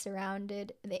violence that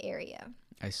surrounded the area?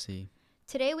 I see.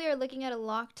 Today we are looking at a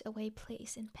locked away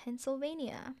place in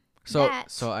Pennsylvania. So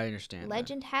I understand.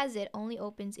 Legend has it only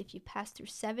opens if you pass through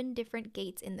 7 different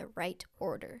gates in the right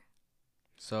order.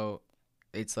 So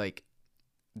it's like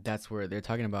that's where they're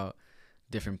talking about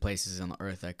different places on the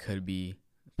earth that could be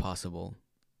possible.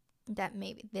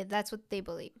 That's what they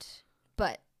believed.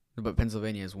 But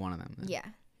Pennsylvania is one of them. Then. Yeah.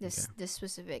 This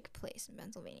specific place in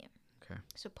Pennsylvania. Okay.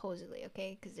 Supposedly,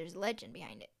 okay? Because there's legend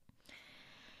behind it.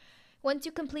 Once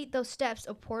you complete those steps,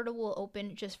 a portal will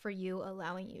open just for you,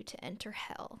 allowing you to enter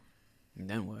hell. And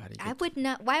then what? I would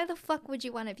not. Why the fuck would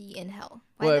you want to be in hell?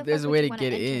 Well, if there's a way to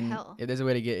get in,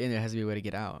 there has to be a way to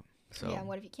get out. So yeah,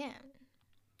 what if you can't?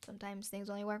 Sometimes things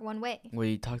only work one way. Well,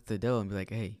 you talk to the devil and be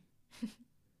like, "Hey, I'm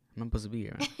not supposed to be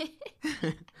here."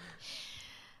 Right?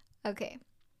 Okay.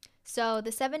 So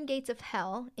the 7 gates of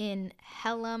hell in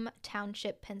Hellam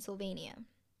Township, Pennsylvania.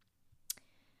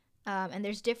 And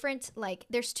there's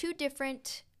there's 2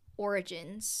 different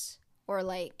origins or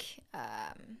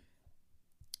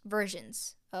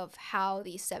versions of how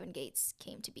these 7 gates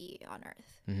came to be on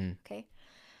Earth. Mm-hmm. Okay.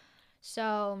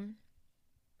 So,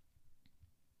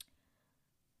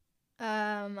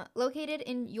 located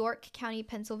in York County,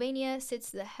 Pennsylvania, sits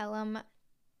the Hellam.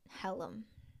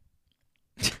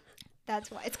 That's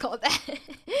why it's called that.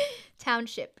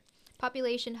 Township.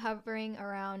 Population hovering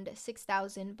around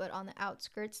 6,000, but on the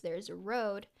outskirts there's a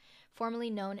road formerly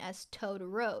known as Toad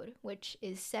Road, which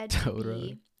is said to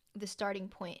be the starting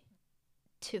point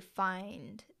to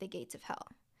find the gates of hell.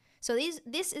 So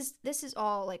this is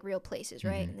all like real places,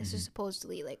 right? And this is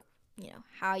supposedly like,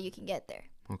 how you can get there.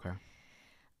 Okay.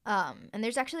 And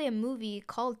there's actually a movie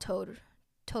called Toad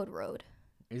Road.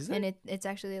 Is it? And it's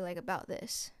actually like about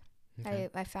this. Okay.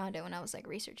 I found it when I was like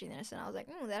researching this, and I was like,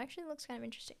 that actually looks kind of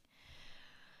interesting.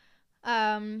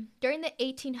 During the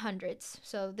 1800s,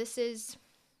 so this is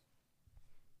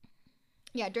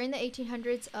during the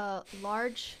 1800s,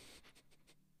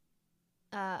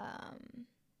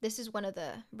 this is one of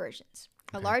the versions.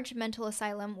 Okay. A large mental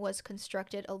asylum was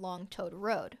constructed along Toad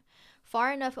Road,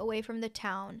 far enough away from the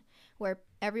town where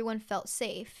everyone felt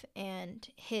safe and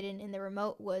hidden in the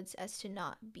remote woods as to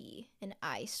not be an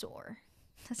eyesore.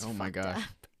 That's oh my gosh.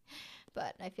 Up.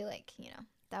 But I feel like,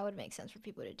 that would make sense for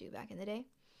people to do back in the day.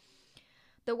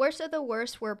 The worst of the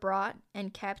worst were brought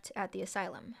and kept at the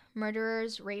asylum.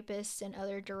 Murderers, rapists, and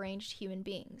other deranged human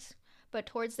beings. But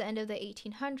towards the end of the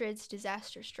 1800s,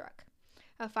 disaster struck.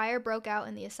 A fire broke out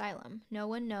in the asylum. No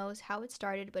one knows how it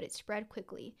started, but it spread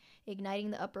quickly, igniting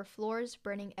the upper floors,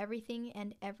 burning everything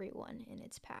and everyone in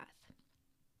its path.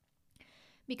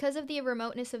 Because of the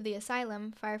remoteness of the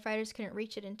asylum, firefighters couldn't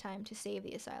reach it in time to save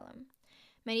the asylum.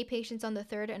 Many patients on the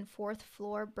 3rd and 4th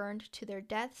floor burned to their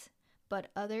deaths, but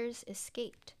others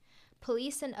escaped.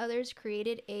 Police and others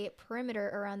created a perimeter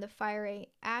around the fiery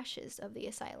ashes of the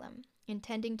asylum,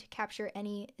 intending to capture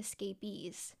any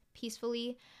escapees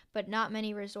peacefully, but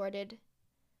many resorted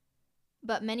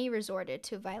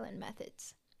to violent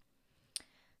methods.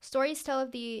 Stories tell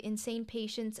of the insane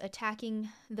patients attacking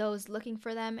those looking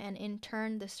for them, and in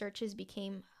turn the searches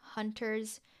became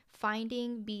hunters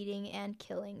finding, beating, and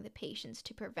killing the patients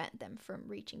to prevent them from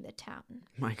reaching the town.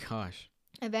 My gosh.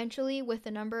 Eventually, with the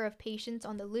number of patients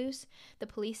on the loose, the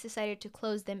police decided to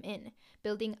close them in,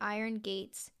 building iron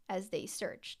gates as they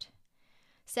searched.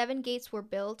 7 gates were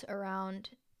built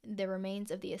around the remains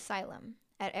of the asylum.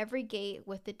 At every gate,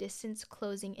 with the distance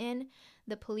closing in,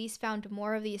 the police found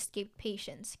more of the escaped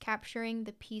patients, capturing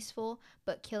the peaceful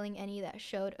but killing any that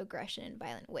showed aggression in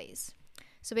violent ways.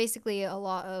 So basically a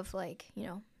lot of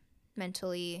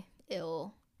mentally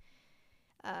ill,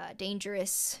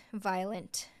 dangerous,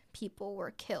 violent people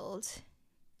were killed,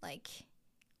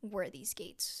 where these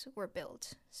gates were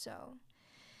built. So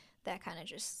that kind of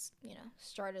just,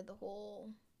 started the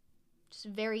whole just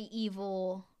very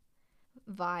evil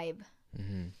vibe.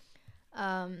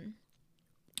 Mm-hmm.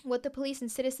 What the police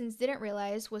and citizens didn't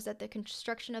realize was that the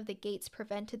construction of the gates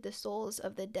prevented the souls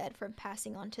of the dead from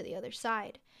passing on to the other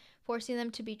side, forcing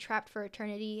them to be trapped for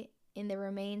eternity in the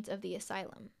remains of the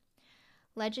asylum.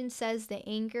 Legend says the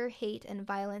anger, hate, and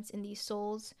violence in these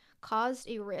souls caused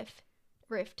a rift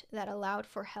that allowed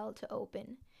for hell to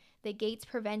open, the gates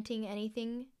preventing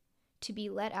anything to be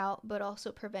let out, but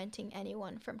also preventing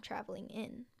anyone from traveling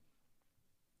in.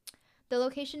 The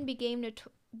location became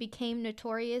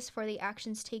notorious for the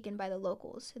actions taken by the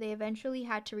locals. They eventually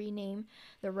had to rename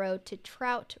the road to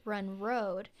Trout Run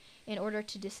Road in order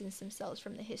to distance themselves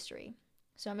from the history.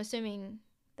 So I'm assuming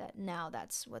that now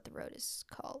that's what the road is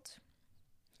called.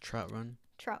 Trout Run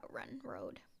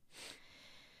Road.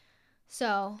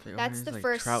 So that's the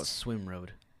first. Trout Swim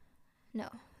Road. No,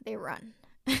 they run.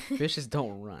 Fishes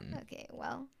don't run. Okay,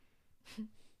 well.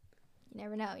 You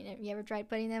never know. You ever tried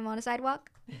putting them on a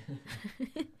sidewalk?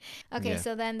 Okay,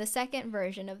 so then the second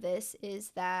version of this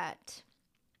is that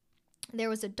there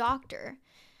was a doctor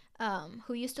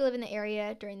who used to live in the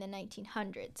area during the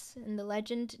 1900s. And the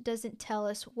legend doesn't tell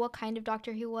us what kind of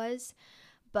doctor he was,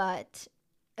 but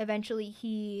eventually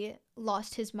he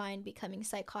lost his mind, becoming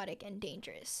psychotic and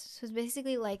dangerous. So it's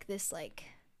basically like this like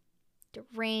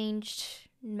deranged,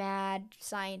 mad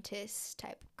scientist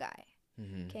type of guy.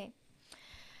 Okay.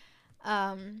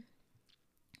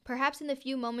 Perhaps in the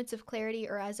few moments of clarity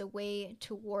or as a way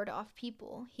to ward off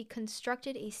people, he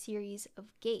constructed a series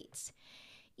of gates,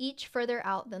 each further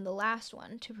out than the last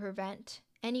one, to prevent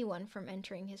anyone from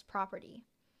entering his property.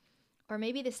 Or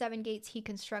maybe the 7 gates he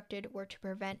constructed were to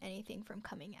prevent anything from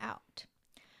coming out.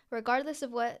 Regardless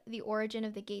of what the origin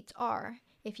of the gates are,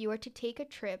 if you were to take a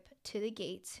trip to the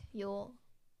gates, you'll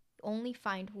only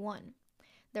find one.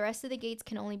 The rest of the gates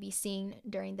can only be seen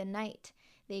during the night.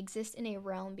 They exist in a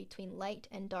realm between light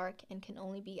and dark and can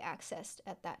only be accessed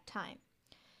at that time.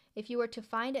 If you were to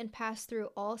find and pass through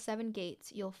all 7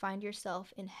 gates, you'll find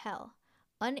yourself in hell,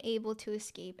 unable to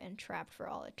escape and trapped for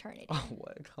all eternity. Oh,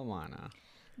 what? Come on now.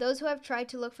 Those who have tried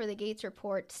to look for the gates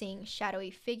report seeing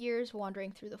shadowy figures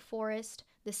wandering through the forest,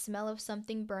 the smell of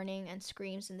something burning, and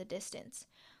screams in the distance.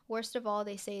 Worst of all,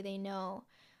 they say they know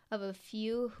of a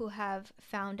few who have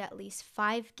found at least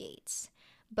 5 gates,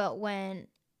 but when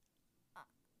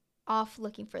off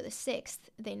looking for the 6th,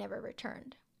 they never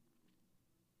returned.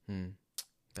 That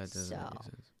doesn't make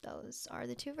sense. Those are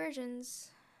the 2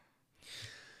 versions.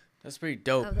 That's pretty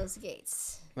dope. Of those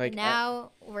gates. Like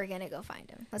now we're gonna go find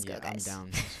them. Let's go, guys. I'm down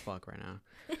as fuck right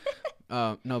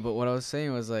now. No, but what I was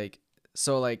saying was like,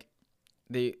 so like,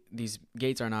 these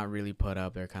gates are not really put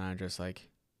up. They're kind of just like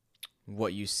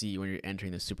what you see when you're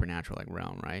entering the supernatural like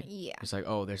realm, right? Yeah. It's like,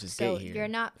 oh, there's this gate here. You're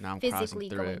not physically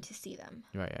going to see them.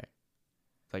 Right.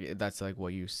 Like that's like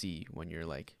what you see when you're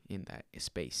like in that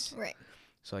space. Right.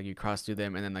 So like you cross through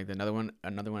them, and then like another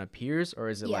one appears, or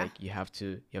is it like you have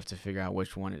to figure out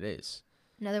which one it is?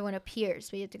 Another one appears,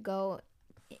 but you have to go.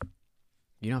 You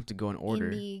don't have to go in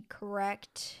order. In the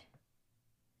correct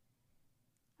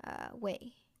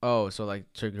way. Oh, so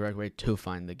like the correct way to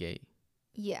find the gate.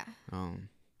 Yeah. I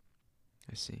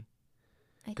see.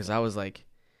 Because I was like,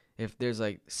 if there's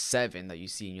like 7 that you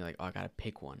see, and you're like, oh, I gotta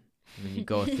pick one. And then you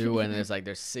go through, and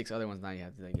there's 6 other ones. Now you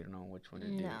have to like, you don't know which one to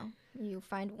do. No, you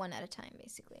find one at a time,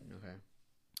 basically. Okay,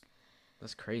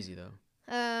 that's crazy though.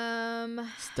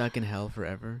 Stuck in hell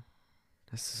forever.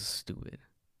 That's so stupid.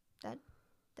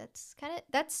 That's kind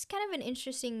of an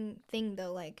interesting thing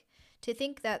though. Like to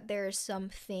think that there's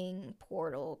something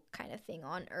portal kind of thing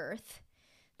on Earth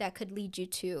that could lead you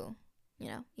to,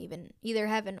 even either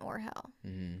heaven or hell.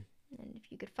 And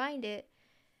if you could find it.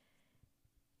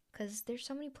 Because there's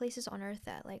so many places on Earth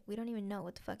that, like, we don't even know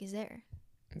what the fuck is there.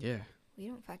 Yeah. We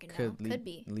don't fucking know. Could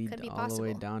be all possible.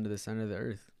 The way down to the center of the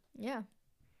Earth. Yeah.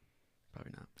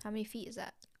 Probably not. How many feet is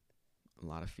that? A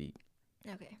lot of feet.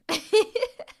 Okay.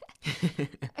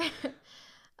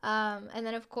 And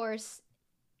then, of course,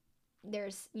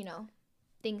 there's,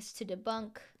 things to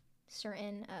debunk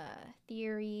certain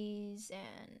theories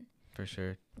and... For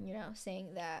sure.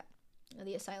 Saying that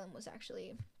the asylum was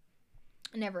actually...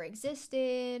 never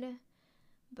existed,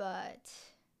 but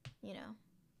it'd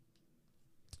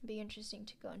be interesting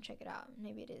to go and check it out.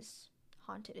 Maybe it is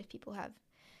haunted if people have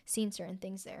seen certain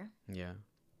things there. Yeah.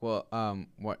 Well,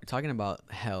 talking about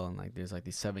hell and like there's like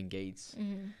these 7 gates.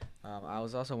 I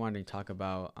was also wanting to talk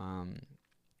about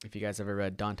if you guys ever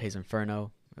read Dante's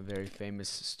Inferno, a very famous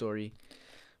story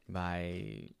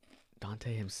by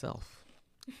Dante himself.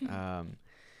 I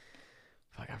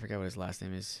forgot what his last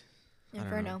name is.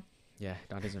 Inferno. Yeah,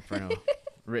 Dante's Inferno,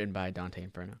 written by Dante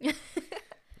Inferno.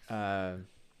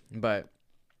 But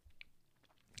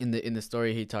in the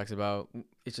story, he talks about,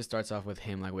 it just starts off with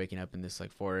him like waking up in this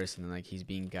like forest, and then like he's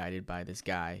being guided by this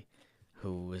guy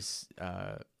who was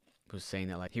saying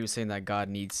that like he was saying that God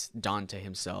needs Dante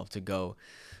himself to go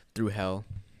through hell,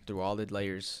 through all the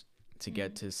layers to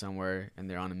get to somewhere, and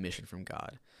they're on a mission from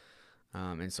God.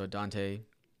 And so Dante,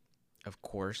 of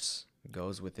course,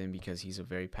 goes with him because he's a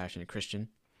very passionate Christian.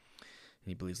 And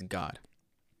he believes in God.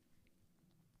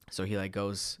 So he like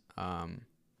goes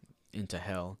into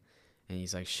hell, and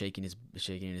he's like shaking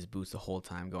in his boots the whole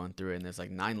time going through it. And there's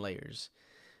like 9 layers.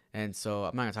 And so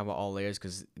I'm not gonna talk about all layers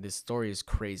because this story is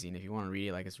crazy. And if you want to read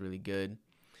it, like it's really good.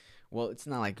 Well, it's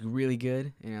not like really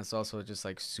good, and it's also just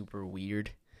like super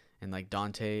weird. And like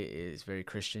Dante is very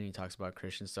Christian. He talks about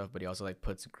Christian stuff, but he also like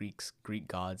puts Greek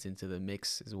gods into the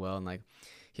mix as well. And like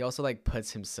he also like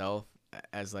puts himself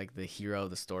as like the hero of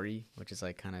the story, which is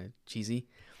like kind of cheesy,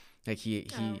 Like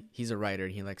he's a writer.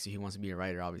 He wants to be a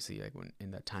writer, obviously, like when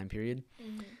in that time period.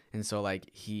 And so like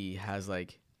he has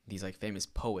like these like famous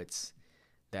poets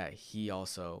that he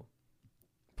also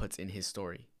puts in his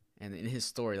story. And in his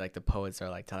story, like the poets are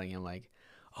like telling him like,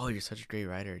 "Oh, you're such a great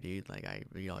writer, dude. Like I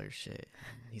read all your shit."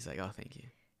 And he's like, "Oh, thank you."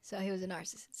 So he was a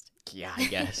narcissist. Yeah, I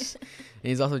guess. And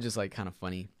he's also just like kind of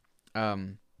funny.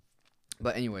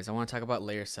 But anyways, I want to talk about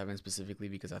layer 7 specifically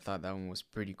because I thought that one was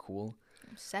pretty cool.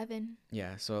 7.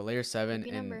 Yeah, so layer 7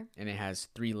 and it has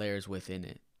 3 layers within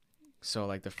it. So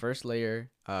like the first layer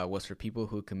was for people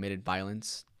who committed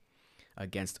violence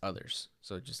against others.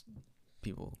 So just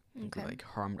people who like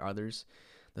harmed others.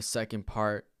 The second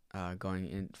part, going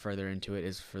in further into it,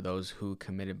 is for those who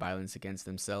committed violence against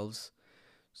themselves.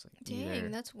 Like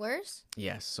dang, that's worse.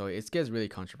 Yes, so it gets really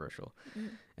controversial.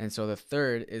 And so the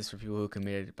third is for people who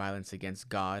committed violence against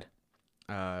God,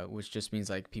 which just means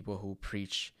like people who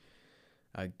preach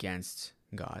against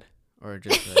God or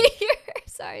just like,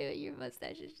 sorry, but your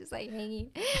mustache is just like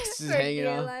hanging. It's just hanging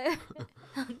on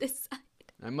this side.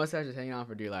 My mustache is hanging on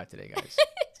for dear life today, guys.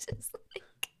 It's just like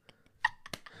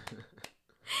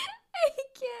I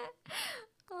can't.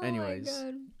 Oh anyways,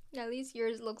 my God. At least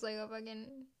yours looks like a fucking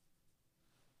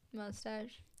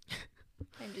mustache.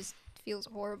 It just feels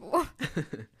horrible.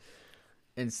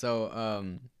 And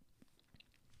so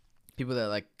people that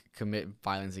like commit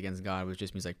violence against God, which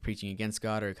just means like preaching against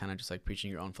God or kind of just like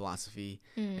preaching your own philosophy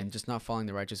and just not following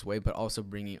the righteous way, but also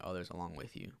bringing others along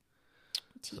with you.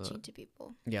 Teaching to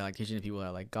people. Yeah, like teaching to people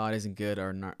that like God isn't good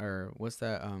or what's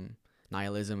that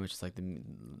nihilism, which is like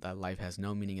that life has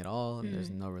no meaning at all and there's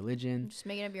no religion. Just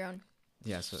making up your own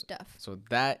stuff. So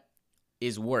that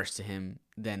is worse to him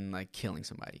than like killing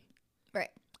somebody. Right.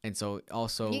 And so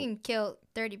also you can kill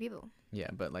 30 people. Yeah,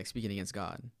 but like speaking against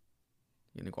God,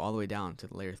 you're gonna go all the way down to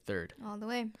the layer 3rd. All the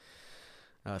way.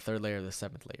 3rd layer, the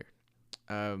 7th layer.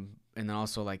 And then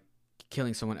also like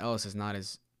killing someone else is not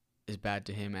as bad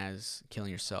to him as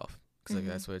killing yourself. Because like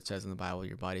that's what it says in the Bible.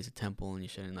 Your body is a temple and you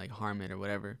shouldn't like harm it or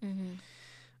whatever.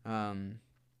 And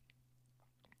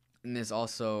there's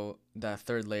also that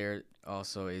 3rd layer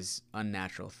also is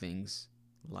unnatural things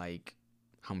like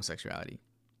homosexuality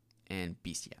and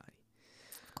bestiality.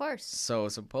 Of course. So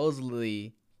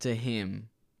supposedly to him,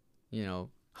 you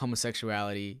know,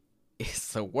 homosexuality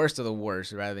is the worst of the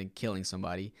worst rather than killing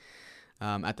somebody.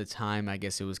 At the time, I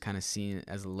guess it was kind of seen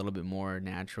as a little bit more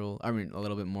natural. I mean, a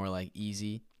little bit more like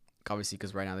easy. Obviously,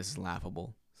 because right now this is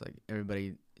laughable. It's like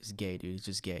everybody is gay, dude. He's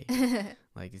just gay.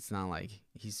 Like, it's not like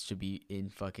he should be in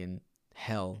fucking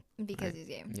hell. Because he's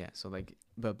gay. Yeah, so like,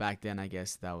 but back then, I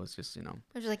guess that was just, you know.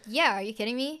 I was just like, yeah, are you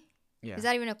kidding me? Yeah. Is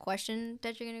that even a question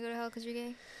that you're going to go to hell because you're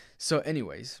gay? So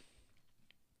anyways,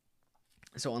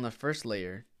 so on the first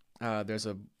layer, there's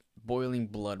a boiling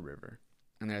blood river.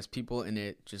 And there's people in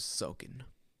it just soaking.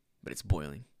 But it's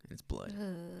boiling. And it's blood.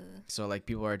 So like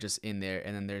people are just in there.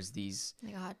 And then there's these.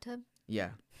 Like a hot tub? Yeah.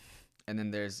 And then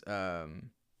there's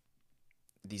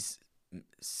these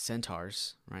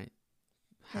centaurs, right?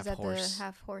 Half horse. The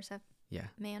half horse, half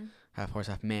man? Half horse,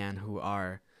 half man who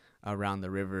are around the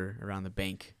river, around the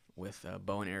bank with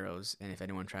bow and arrows. And if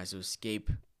anyone tries to escape.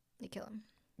 They kill him.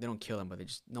 They don't kill him, but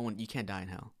you can't die in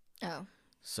hell. Oh.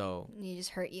 So. They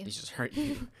just hurt you. They just hurt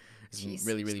you. It's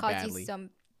really, really cause badly. You some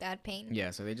bad pain. Yeah,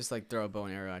 so they just like throw a bow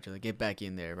and arrow at you, like get back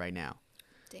in there right now.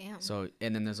 Damn. So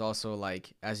and then there's also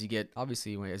like as you get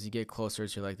closer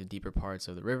to like the deeper parts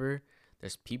of the river,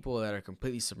 there's people that are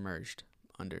completely submerged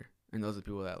under, and those are the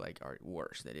people that like are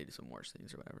worse. They did some worse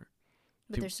things or whatever.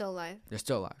 But they're still alive. They're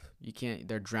still alive. You can't.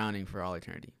 They're drowning for all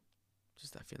eternity.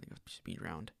 Just that feeling of just being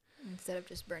drowned. Instead of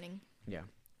just burning. Yeah.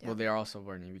 Well, they are also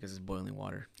burning because it's boiling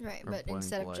water. Right, but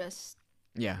instead of just.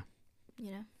 Yeah.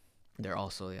 You know. They're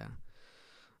also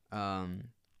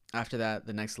after that,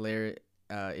 the next layer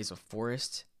is a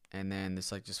forest, and then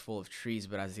it's like just full of trees.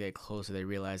 But as they get closer, they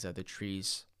realize that the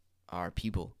trees are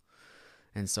people,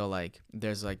 and so like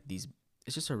there's like these.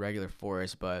 It's just a regular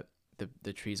forest, but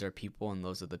the trees are people, and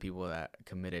those are the people that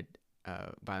committed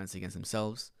violence against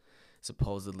themselves.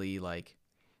 Supposedly, like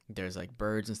there's like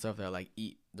birds and stuff that like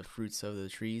eat the fruits of the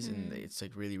trees, and it's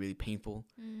like really, really painful.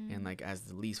 And like as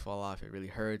the leaves fall off, it really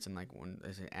hurts. And like when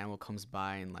there's an animal comes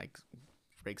by and like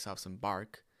breaks off some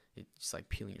bark, it's just like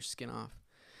peeling your skin off.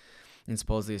 And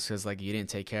supposedly it's because like you didn't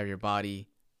take care of your body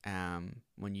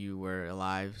when you were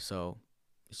alive, so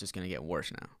it's just gonna get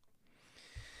worse now.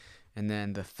 And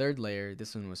then the 3rd layer,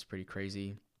 this one was pretty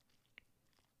crazy.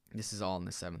 This is all in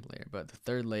the 7th layer, but the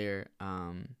 3rd layer,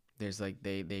 there's like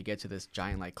they get to this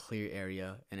giant like clear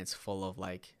area, and it's full of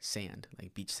like sand,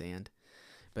 like beach sand,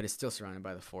 but it's still surrounded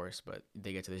by the forest. But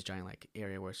they get to this giant like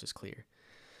area where it's just clear,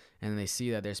 and they see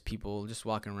that there's people just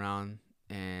walking around,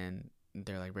 and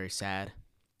they're like very sad.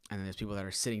 And then there's people that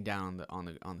are sitting down on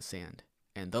the sand,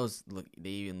 and they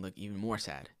even look even more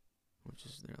sad, which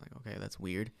is they're like, okay, that's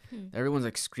weird. Everyone's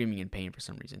like screaming in pain for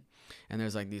some reason. And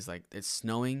there's like these like it's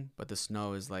snowing, but the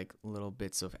snow is like little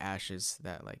bits of ashes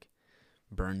that like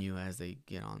burn you as they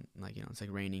get on, like, you know, it's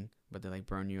like raining, but they like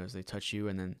burn you as they touch you.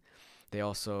 And then they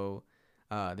also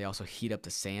heat up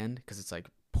the sand because it's like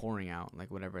pouring out,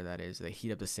 like whatever that is. They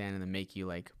heat up the sand and then make you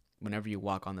like, whenever you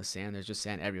walk on the sand, there's just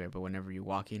sand everywhere, but whenever you're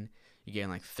walking, you're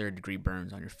getting like 3rd-degree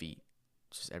burns on your feet.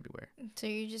 It's just everywhere. So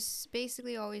you're just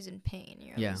basically always in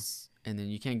pain. Yeah. And then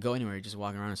you can't go anywhere. You're just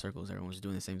walking around in circles. Everyone's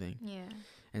doing the same thing. Yeah.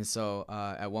 And so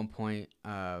at one point,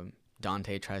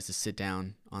 Dante tries to sit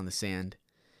down on the sand.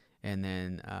 And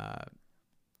then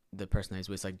the person that he's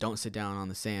with is like, don't sit down on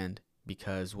the sand,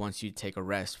 because once you take a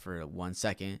rest for 1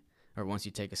 second, or once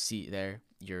you take a seat there,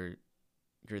 you're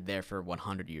there for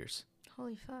 100 years.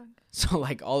 Holy fuck. So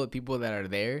like all the people that are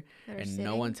there and sitting?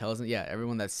 No one tells them, yeah,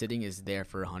 everyone that's sitting is there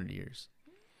for 100 years.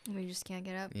 We just can't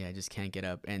get up. Yeah, just can't get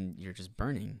up, and you're just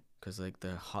burning because like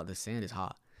the sand is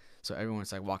hot. So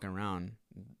everyone's like walking around,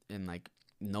 and like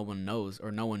no one knows,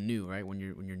 or no one knew, right? When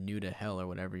you're new to hell or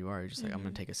whatever you are, you're just like, I'm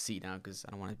gonna take a seat now because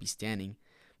I don't want to be standing.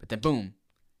 But then boom,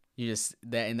 you just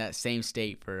in that same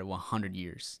state for 100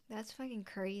 years. That's fucking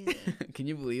crazy. Can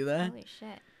you believe that? Holy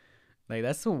shit. Like,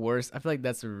 that's the worst. I feel like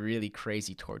that's a really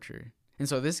crazy torture. And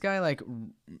so this guy, like,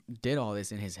 did all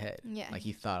this in his head. Yeah. Like,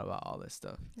 he thought about all this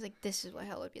stuff. He's like, this is what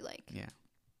hell would be like. Yeah.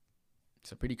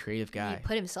 It's a pretty creative guy. He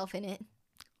put himself in it.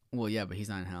 Well, yeah, but he's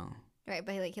not in hell. Right,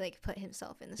 but he put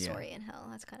himself in the story in hell.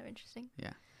 That's kind of interesting.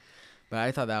 Yeah. But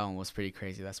I thought that one was pretty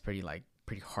crazy. That's pretty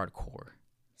hardcore.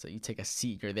 So you take a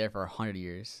seat, you're there for 100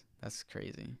 years. That's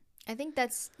crazy. I think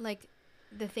that's, like,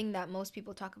 the thing that most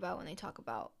people talk about when they talk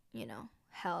about, you know,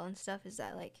 hell and stuff, is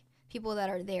that like people that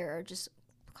are there are just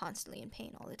constantly in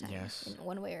pain all the time. Yes. In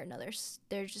one way or another,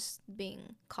 they're just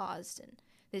being caused, and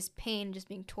this pain just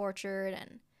being tortured,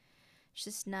 and it's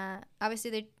just not,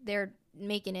 obviously they're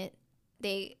making it,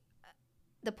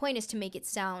 the point is to make it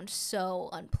sound so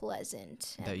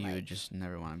unpleasant that you would just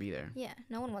never want to be there. Yeah,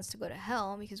 no one wants to go to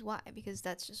hell, because why? Because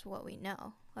that's just what we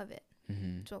know of it.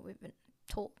 It's what we've been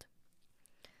told,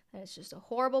 that it's just a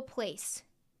horrible place.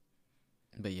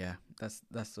 But yeah, that's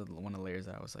one of the layers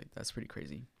that I was like, that's pretty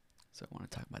crazy. So I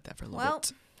want to talk about that for a little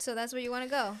bit. So that's where you want to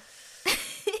go.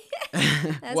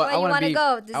 That's why you want to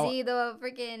go, to see the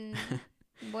freaking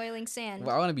boiling sand.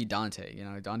 Well, I want to be Dante. You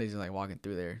know, Dante's just like walking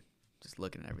through there, just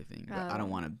looking at everything. But I don't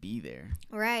want to be there.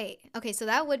 Right. Okay, so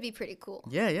that would be pretty cool.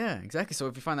 Yeah, exactly. So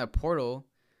if you find that portal,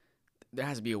 there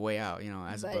has to be a way out, you know,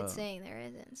 as but above. It's saying there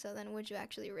isn't. So then would you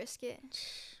actually risk it?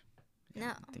 No.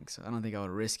 I don't think so. I don't think I would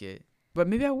risk it. But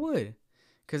maybe I would.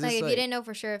 Cause like, if you didn't know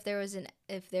for sure if there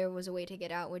was a way to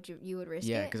get out, would you would risk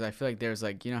it? Yeah, because I feel like there's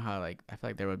like, you know how like I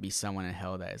feel like there would be someone in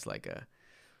hell that is like a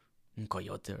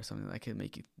coyote or something that could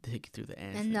take you through the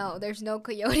end. And no, there's no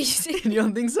coyotes. You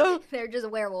don't think so? They're just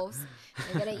werewolves.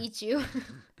 They're gonna eat you.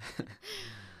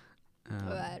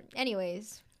 But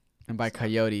anyways. And by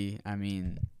coyote, I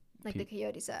mean like the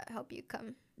coyotes that help you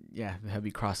come. Yeah, help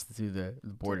you cross through the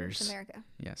borders. To America.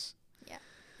 Yes. Yeah.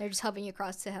 They're just helping you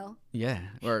cross to hell. Yeah,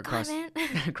 or cross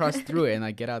through it and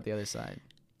like get out the other side,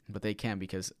 but they can't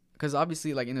because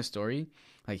obviously like in the story,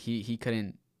 like he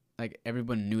couldn't, like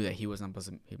everyone knew that he wasn't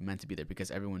meant to be there because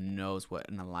everyone knows what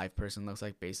an alive person looks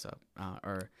like based up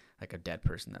or like a dead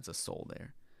person that's a soul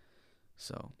there,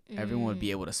 so everyone would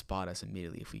be able to spot us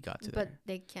immediately if we got to there. But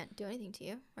they can't do anything to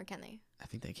you, or can they? I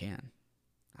think they can.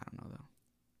 I don't know though.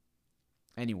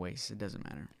 Anyways, it doesn't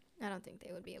matter. I don't think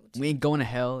they would be able to. We ain't going to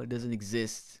hell. It doesn't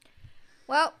exist.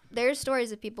 Well, there's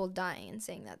stories of people dying and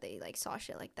saying that they like saw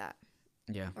shit like that.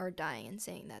 Yeah. Or dying and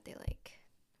saying that they like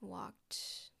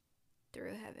walked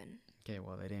through heaven. Okay,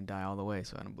 well, they didn't die all the way,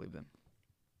 so I don't believe them.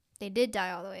 They did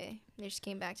die all the way. They just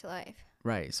came back to life.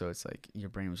 Right, so it's like your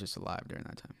brain was just alive during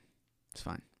that time. It's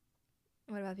fine.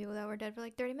 What about people that were dead for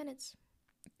like 30 minutes?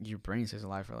 Your brain stays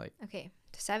alive for like... Okay,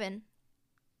 to 7.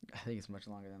 I think it's much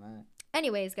longer than that.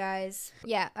 Anyways, guys.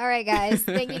 Yeah, all right, guys.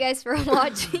 Thank you guys for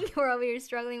watching. We're over here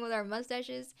struggling with our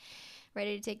mustaches.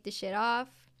 Ready to take the shit off.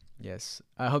 Yes.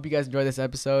 I hope you guys enjoyed this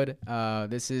episode.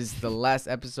 This is the last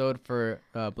episode for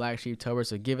Black Sheeptober,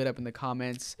 so give it up in the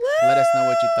comments. Woo! Let us know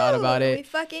what you thought about it. We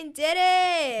fucking did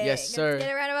it. Yes, sir. Let's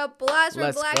get a round of applause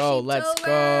for Black Sheeptober. Let's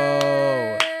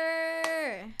go.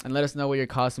 And let us know what your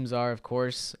costumes are, of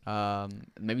course.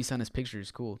 Maybe send us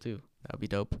pictures. Cool, too. That would be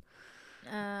dope.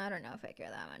 I don't know if I care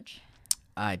that much.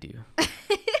 I do.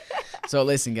 So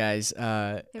listen, guys.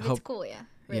 If it's cool, yeah.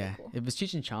 Really yeah. Cool. If it's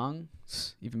Cheech and Chong,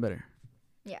 even better.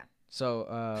 Yeah.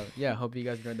 So yeah, hope you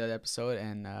guys enjoyed that episode,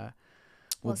 and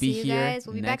We'll be see you here guys.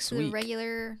 We'll be back next to week. the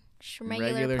regular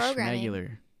programming.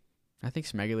 Schmegular. I think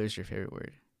schmegular is your favorite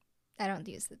word. I don't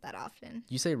use it that often.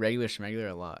 You say regular schmegular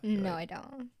a lot. No, I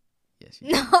don't. Yes.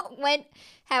 You do. No, when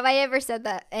have I ever said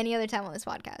that any other time on this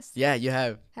podcast? Yeah, you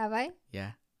have. Have I?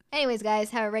 Yeah. Anyways,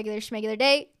 guys, have a regular schmegular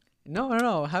day.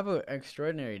 No. Have an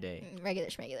extraordinary day. Regular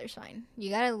schmegular is fine. You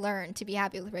gotta learn to be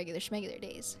happy with regular schmegular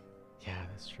days. Yeah,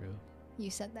 that's true. You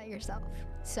said that yourself.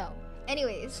 So,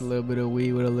 anyways, it's a little bit of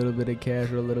weed with a little bit of cash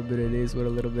with a little bit of this with a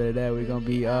little bit of that. We're gonna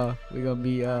be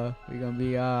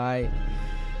alright.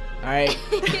 Alright.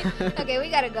 Okay,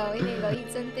 we gotta go. We need to go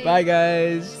eat something. Bye,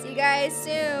 guys. See you guys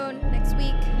soon next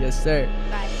week. Yes, sir.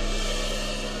 Bye.